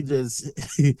guess she just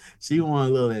she want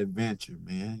a little adventure,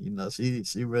 man. You know,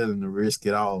 she willing to risk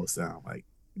it all, sound like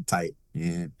type.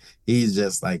 And he's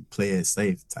just like play it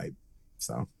safe type.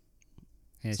 So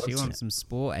Yeah, she wants some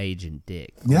sport agent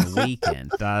dick on Yeah. the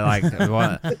weekend. Like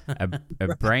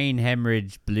a brain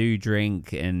hemorrhage, blue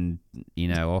drink, and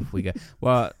off we go.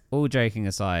 Well, all joking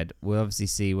aside, we'll obviously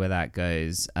see where that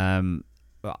goes.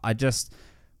 But I just,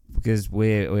 because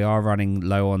we are running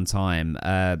low on time,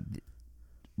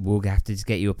 we'll have to just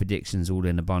get your predictions all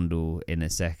in a bundle in a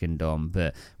second, Dom.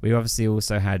 But we obviously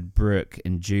also had Brooke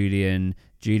and Julian.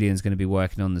 Julian's going to be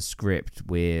working on the script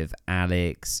with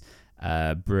Alex.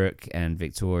 Brooke and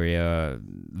Victoria.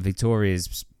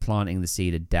 Victoria's planting the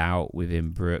seed of doubt within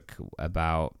Brooke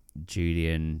about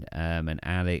Julian and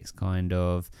Alex, kind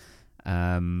of.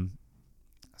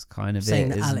 That's kind of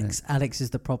saying it. That Alex is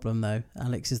the problem, though.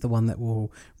 Alex is the one that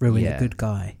will ruin a good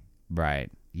guy. Right.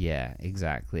 Yeah.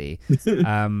 Exactly.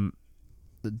 Dom,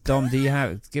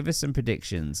 give us some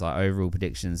predictions, like overall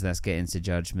predictions? Let's get into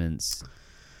judgments.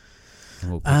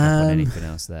 And we'll pick up on anything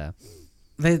else there.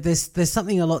 There's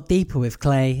something a lot deeper with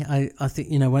Clay. I think,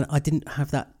 when I didn't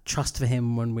have that trust for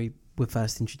him when we were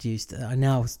first introduced, I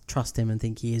now trust him and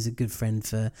think he is a good friend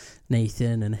for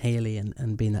Nathan and Haley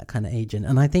and being that kind of agent.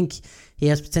 And I think he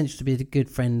has potential to be a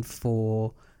good friend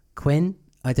for Quinn.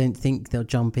 I don't think they'll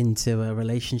jump into a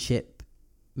relationship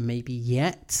maybe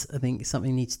yet. I think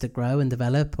something needs to grow and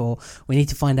develop, or we need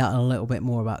to find out a little bit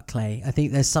more about Clay. I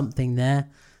think there's something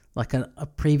there, like a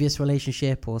previous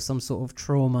relationship or some sort of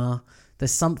trauma.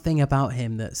 There's something about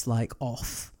him that's like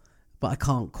off, but I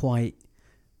can't quite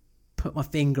put my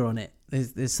finger on it.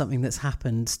 There's something that's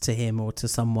happened to him or to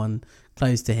someone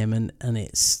close to him, and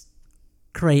it's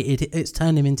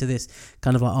turned him into this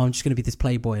kind of like, I'm just going to be this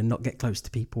playboy and not get close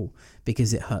to people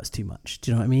because it hurts too much.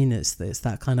 Do you know what I mean? It's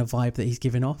that kind of vibe that he's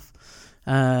giving off.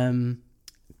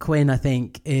 Quinn, I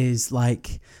think, is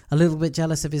like a little bit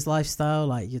jealous of his lifestyle.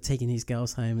 Like, you're taking these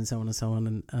girls home and so on and so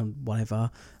on and whatever.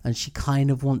 And she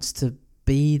kind of wants to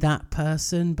be that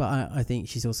person, but I think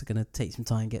she's also going to take some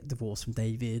time, get divorced from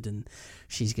David, and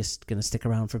she's just going to stick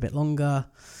around for a bit longer.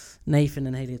 Nathan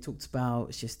and Haley talked about,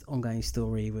 it's just ongoing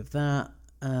story with that.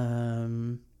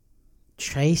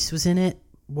 Chase was in it.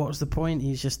 What was the point?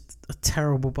 He's just a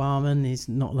terrible barman. He's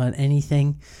not learned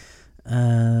anything.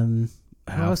 Who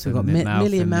else we got?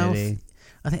 Millie and Mouth.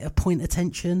 I think a point of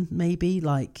tension, maybe.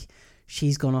 Like,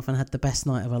 she's gone off and had the best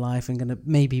night of her life and going to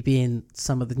maybe be in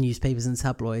some of the newspapers and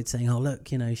tabloids saying, oh, look,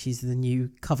 she's the new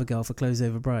cover girl for Clothes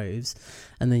Over Bros.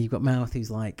 And then you've got Mouth,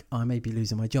 who's like, I may be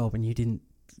losing my job, and you didn't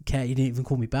care. You didn't even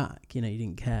call me back. You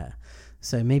didn't care.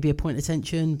 So maybe a point of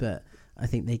tension, but I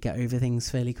think they get over things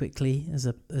fairly quickly as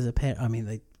a pair. I mean,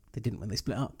 they didn't when they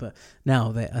split up, but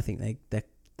now I think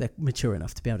they're mature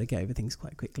enough to be able to get over things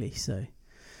quite quickly. So,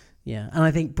 yeah. And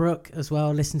I think Brooke as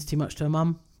well listens too much to her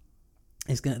mum.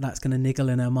 That's going to niggle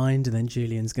in her mind, and then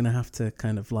Julian's going to have to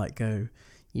kind of like go,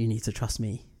 you need to trust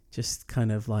me. Just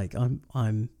kind of like,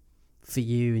 I'm for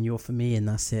you and you're for me, and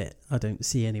that's it. I don't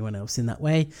see anyone else in that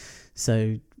way.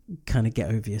 So kind of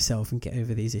get over yourself and get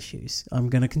over these issues. I'm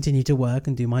going to continue to work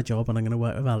and do my job, and I'm going to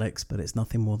work with Alex, but it's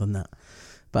nothing more than that.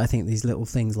 But I think these little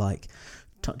things like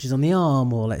touches on the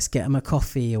arm or let's get him a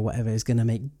coffee or whatever is going to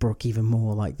make Brooke even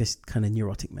more like this kind of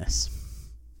neurotic mess.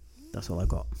 That's all I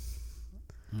got.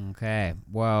 Okay,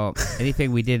 well,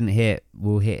 anything we didn't hit,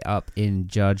 we'll hit up in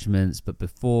judgments. But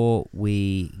before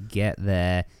we get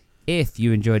there, if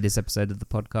you enjoyed this episode of the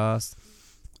podcast,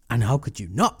 and how could you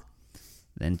not,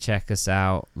 then check us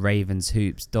out,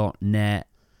 ravenshoops.net.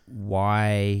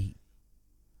 Why?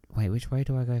 Wait, which way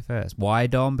do I go first? Why,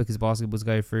 Dom? Because basketballs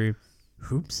go through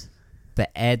hoops. But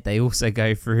Ed, they also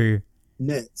go through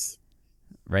nets.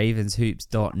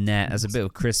 ravenshoops.net. There's a bit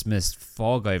of Christmas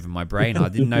fog over my brain. I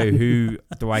didn't know who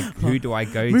do I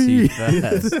go to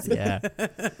first. Yeah.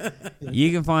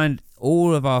 You can find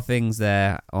all of our things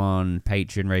there on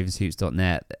Patreon,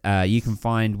 ravenshoops.net. You can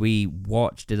find, we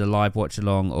did a live watch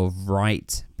along of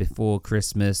Right Before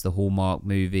Christmas, the Hallmark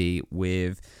movie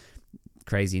with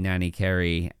Crazy Nanny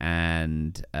Kerry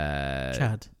and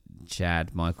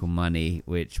Chad Michael Money,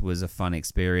 which was a fun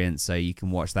experience. So you can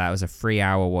watch that. It was a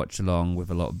 3-hour watch along with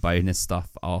a lot of bonus stuff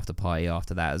after party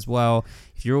after that as well.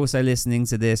 If you're also listening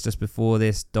to this just before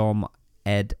this, Dom,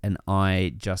 Ed and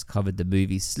I just covered the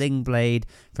movie Sling Blade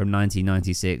from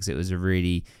 1996. It was a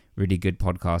really, really good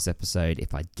podcast episode,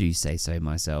 if I do say so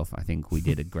myself. I think we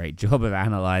did a great job of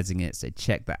analysing it, so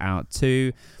check that out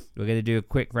too. We're going to do a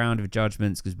quick round of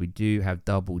judgments because we do have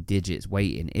double digits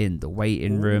waiting in the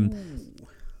waiting room.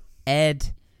 Ed,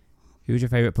 who's your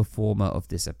favourite performer of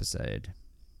this episode?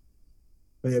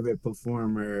 favorite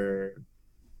performer,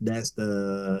 that's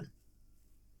the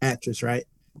actress, right?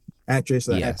 Actress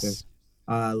or actor? Yes.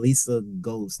 Lisa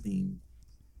Goldstein,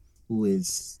 who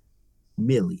is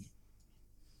Millie.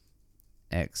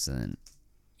 Excellent.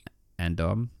 And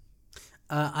Dom?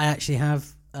 I actually have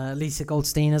Lisa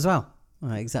Goldstein as well.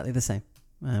 Exactly the same.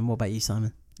 What about you,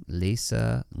 Simon?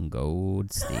 Lisa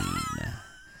Goldstein.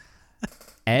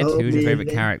 Ed, Oh, who's your favorite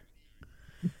man. character?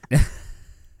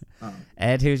 Oh,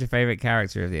 Ed, who's your favorite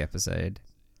character of the episode?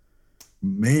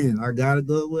 man, I gotta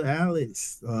go with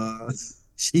Alex.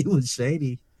 She was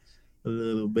shady a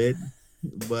little bit,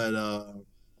 but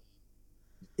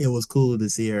it was cool to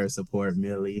see her support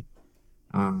Millie,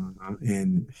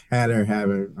 and had her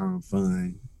having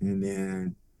fun. And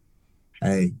then,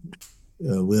 hey,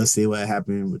 we'll see what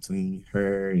happened between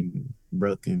her and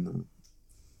Brooke and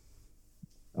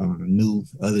new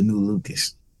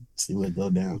Lucas. See what go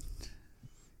down.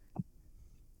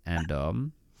 And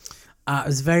Dom? I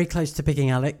was very close to picking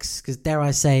Alex because, dare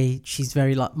I say, she's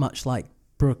very much like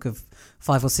Brooke of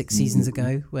 5 or 6 seasons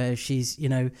ago, where she's,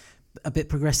 a bit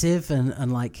progressive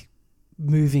and like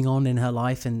moving on in her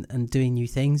life and doing new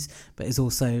things, but is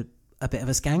also a bit of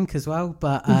a skank as well.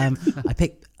 But I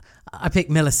picked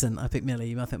Millicent. I picked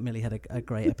Millie. I think Millie had a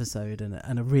great episode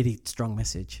and a really strong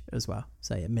message as well.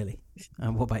 So yeah, Millie.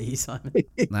 What about you, Simon?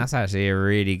 That's actually a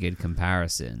really good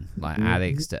comparison. Like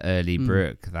Alex to early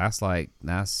Brooke.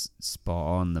 That's spot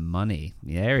on the money.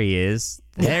 There he is.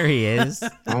 There he is.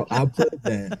 I'll put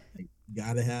that.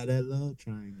 Gotta have that love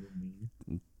triangle, man.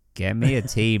 Get me a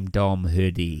Team Dom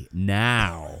hoodie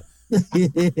now.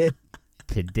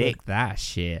 Predict that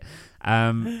shit.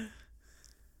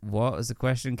 What was the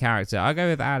question? Character. I'll go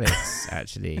with Alex,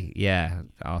 actually. Yeah,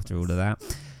 after all of that.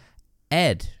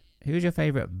 Ed, who's your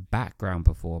favourite background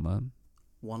performer?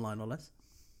 One line or less.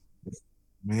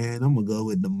 Man, I'm gonna go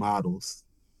with the models.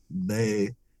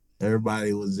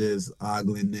 Everybody was just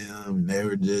ogling them, and they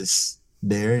were just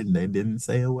there, and they didn't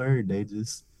say a word. They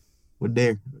just were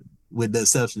there, with the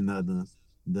exception of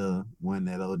the one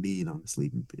that OD'd on the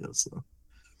sleeping pill. So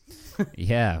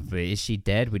Yeah, but is she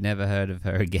dead? We never heard of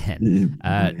her again.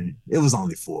 it was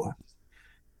only 4.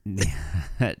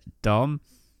 Dom?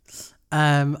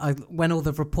 When all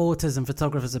the reporters and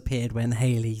photographers appeared when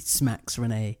Haley smacks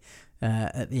Renee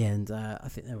at the end, I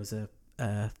think there was a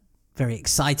very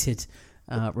excited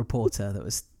reporter that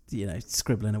was,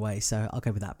 scribbling away. So I'll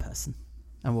go with that person.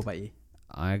 And what about you?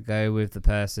 I go with the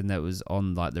person that was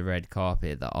on like the red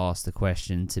carpet that asked the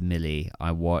question to Millie.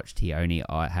 I watched. He only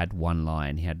had one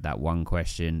line. He had that one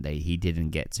question. He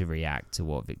didn't get to react to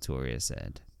what Victoria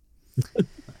said.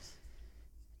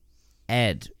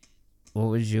 Ed, what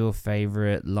was your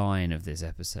favorite line of this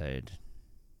episode?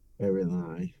 Favorite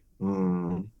line.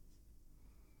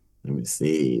 Let me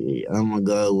see. I'm gonna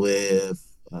go with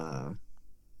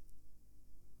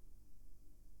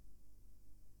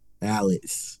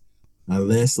Alex.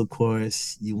 Unless, of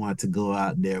course, you want to go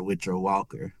out there with your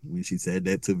walker, when she said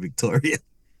that to Victoria.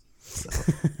 So.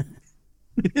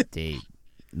 Deep.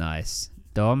 Nice.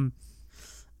 Dom?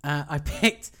 I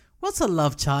picked What's a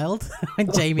Love Child?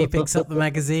 When Jamie picks up the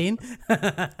magazine.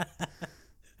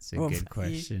 It's a good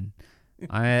question.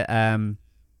 The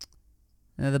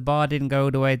bar didn't go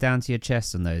all the way down to your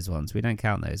chest on those ones. We don't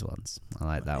count those ones. I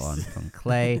like that one from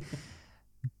Clay.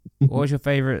 What was your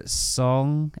favorite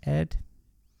song, Ed?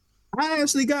 I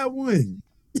actually got one.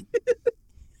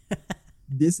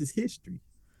 This is history.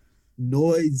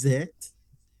 Noisette.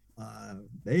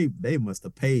 They must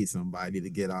have paid somebody to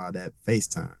get all that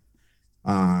FaceTime.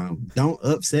 Don't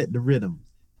upset the rhythm.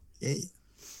 Yeah.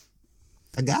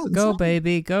 I got it. Go,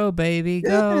 baby, go, baby,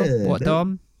 go. Yeah, What,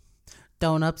 Dom?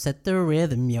 Don't upset the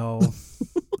rhythm, yo.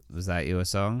 Was that your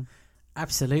song?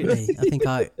 Absolutely. I think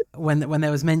when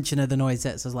there was mention of the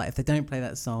Noisettes, I was like, if they don't play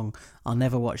that song, I'll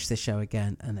never watch this show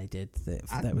again. And they did.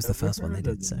 That was the first one they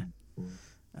did. So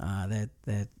they're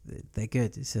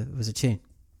good. It was a tune.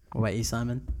 What about you,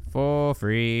 Simon? 4,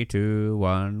 3, 2,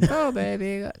 1, go,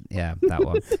 baby. Go. Yeah, that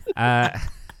one.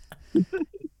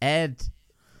 Ed,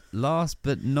 last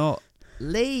but not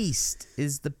least,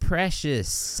 is the precious.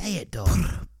 Say it,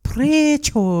 Dom.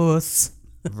 Precious.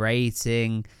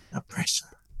 Rating. The pressure.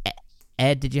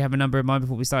 Ed, did you have a number in mind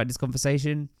before we started this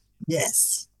conversation?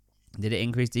 Yes. Did it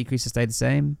increase, decrease, or stay the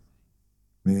same?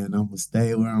 Man, I'm going to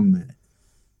stay where I'm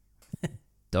at.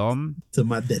 Dom? To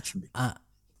my detriment.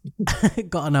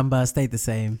 Got a number, stayed the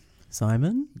same.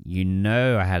 Simon? You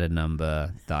know I had a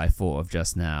number that I thought of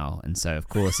just now, and so of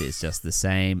course it's just the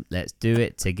same. Let's do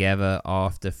it together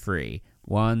after 3.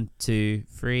 1, 2,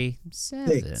 3,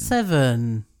 7.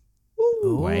 7.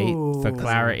 Wait, for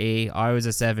clarity, I was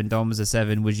a 7, Dom was a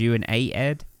 7. Was you an 8,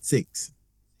 Ed? 6.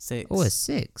 6. Oh, a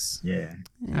 6. Yeah.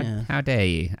 Yeah. How dare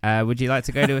you? Would you like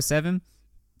to go to a 7?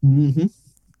 Mm-hmm.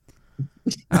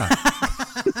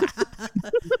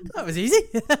 That was easy.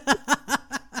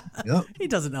 Yep. He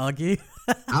doesn't argue.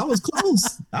 I was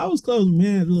close.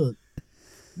 Man. Look,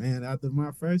 man, after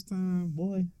my first time,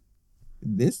 boy,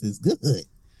 this is good.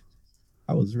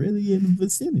 I was really in the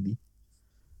vicinity.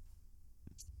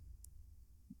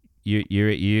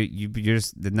 You're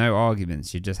just no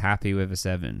arguments. You're just happy with a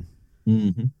 7.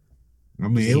 Mm-hmm. I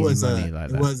mean, Easy it was money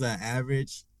like that. an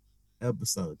average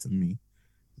episode to me.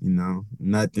 You know,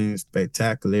 nothing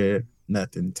spectacular,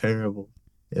 nothing terrible.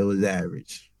 It was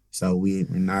average. So we're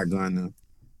not gonna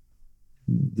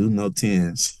do no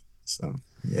 10s. So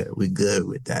yeah, we good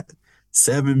with that.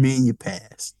 7 mean you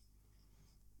passed.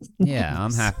 Yeah,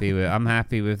 I'm happy with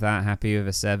that. Happy with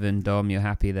a 7. Dom, you're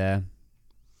happy there?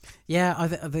 Yeah, I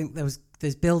think there's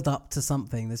build up to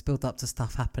something. There's build up to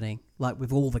stuff happening, like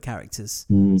with all the characters.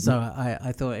 Mm-hmm. So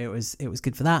I thought it was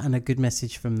good for that, and a good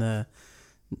message from the,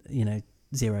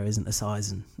 0 isn't a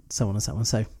size, and so on and so on.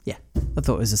 So yeah, I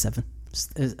thought it was a 7,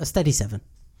 a steady 7.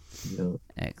 Yep.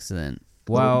 Excellent.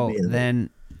 Well,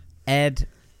 then, Ed,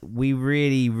 we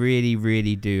really, really,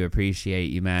 really do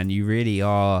appreciate you, man. You really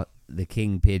are the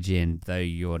king pigeon, though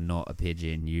you're not a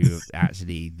pigeon. You're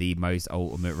actually the most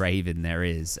ultimate raven there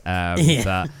is.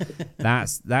 But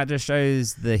that just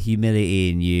shows the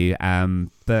humility in you.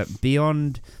 But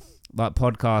beyond like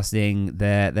podcasting,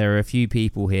 there are a few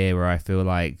people here where I feel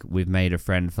like we've made a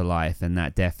friend for life, and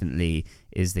that definitely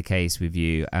is the case with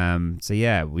you. So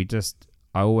yeah,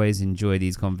 I always enjoy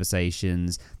these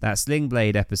conversations. That Sling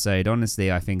Blade episode,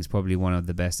 honestly, I think is probably one of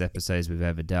the best episodes we've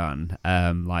ever done.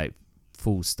 Like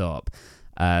full stop.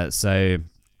 So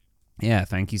yeah,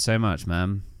 thank you so much,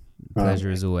 man.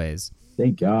 Pleasure as always.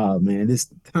 Thank y'all, man. This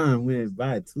time went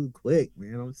by too quick,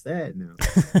 man. I'm sad now.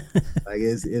 Like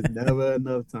it's never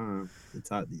enough time to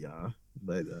talk to y'all.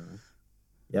 But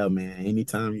yeah, man,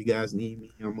 anytime you guys need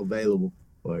me, I'm available,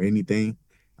 or anything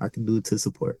I can do to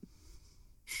support.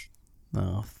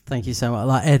 Oh, thank you so much.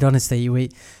 Like Ed, honestly, we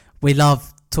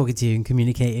love talking to you and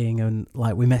communicating, and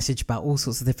like we message about all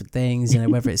sorts of different things,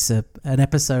 whether it's an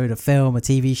episode, a film, a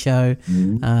TV show,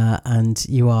 and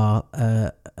you are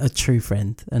a true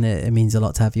friend, and it means a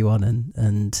lot to have you on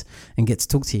and get to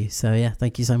talk to you. So yeah,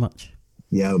 thank you so much.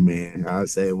 Yeah, man. I'll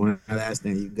say one last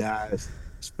thing, you guys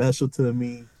special to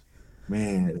me,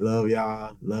 man. Love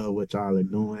y'all, love what y'all are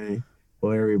doing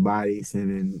for everybody,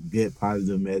 sending good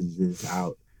positive messages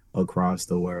out across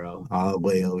the world, all the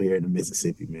way over here in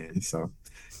Mississippi, man. So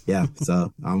yeah,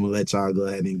 so I'm gonna let y'all go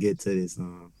ahead and get to this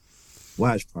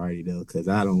watch party though, because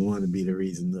I don't want to be the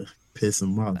reason to piss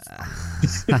them off.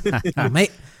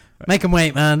 Make them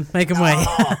wait, man. Make them wait.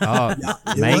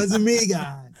 It wasn't me,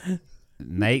 guys.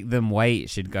 Make them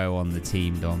wait should go on the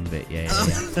team Dom bit. Yeah.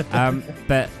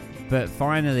 But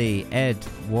finally, Ed,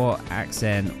 what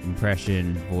accent,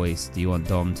 impression, voice do you want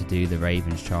Dom to do the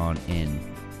Ravens chant in?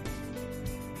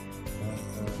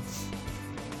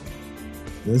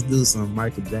 Let's do some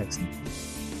Michael Jackson.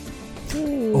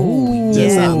 Oh,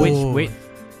 yeah.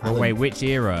 Which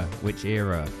era? Which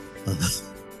era?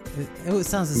 It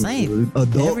sounds the same.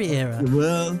 Adult. Every era.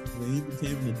 Well, when he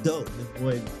became an adult, the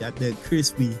boy got that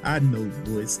crispy high note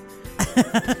voice.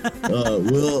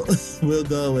 We'll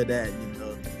go with that,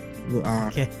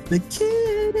 Okay. The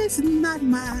kid is not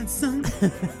my son.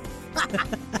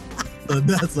 So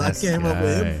that's what I came up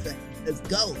with him. Let's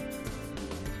go.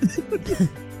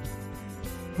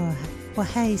 Well,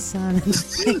 hey, son.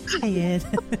 Hey, Ed.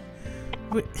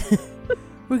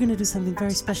 We're going to do something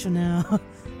very special now.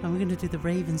 And we're going to do the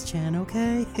Ravens chant,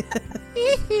 okay?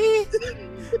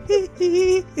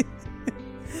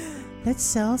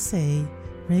 Let's all say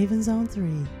Ravens on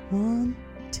 3. 1,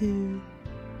 2,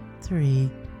 3.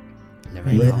 The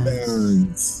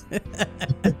Ravens.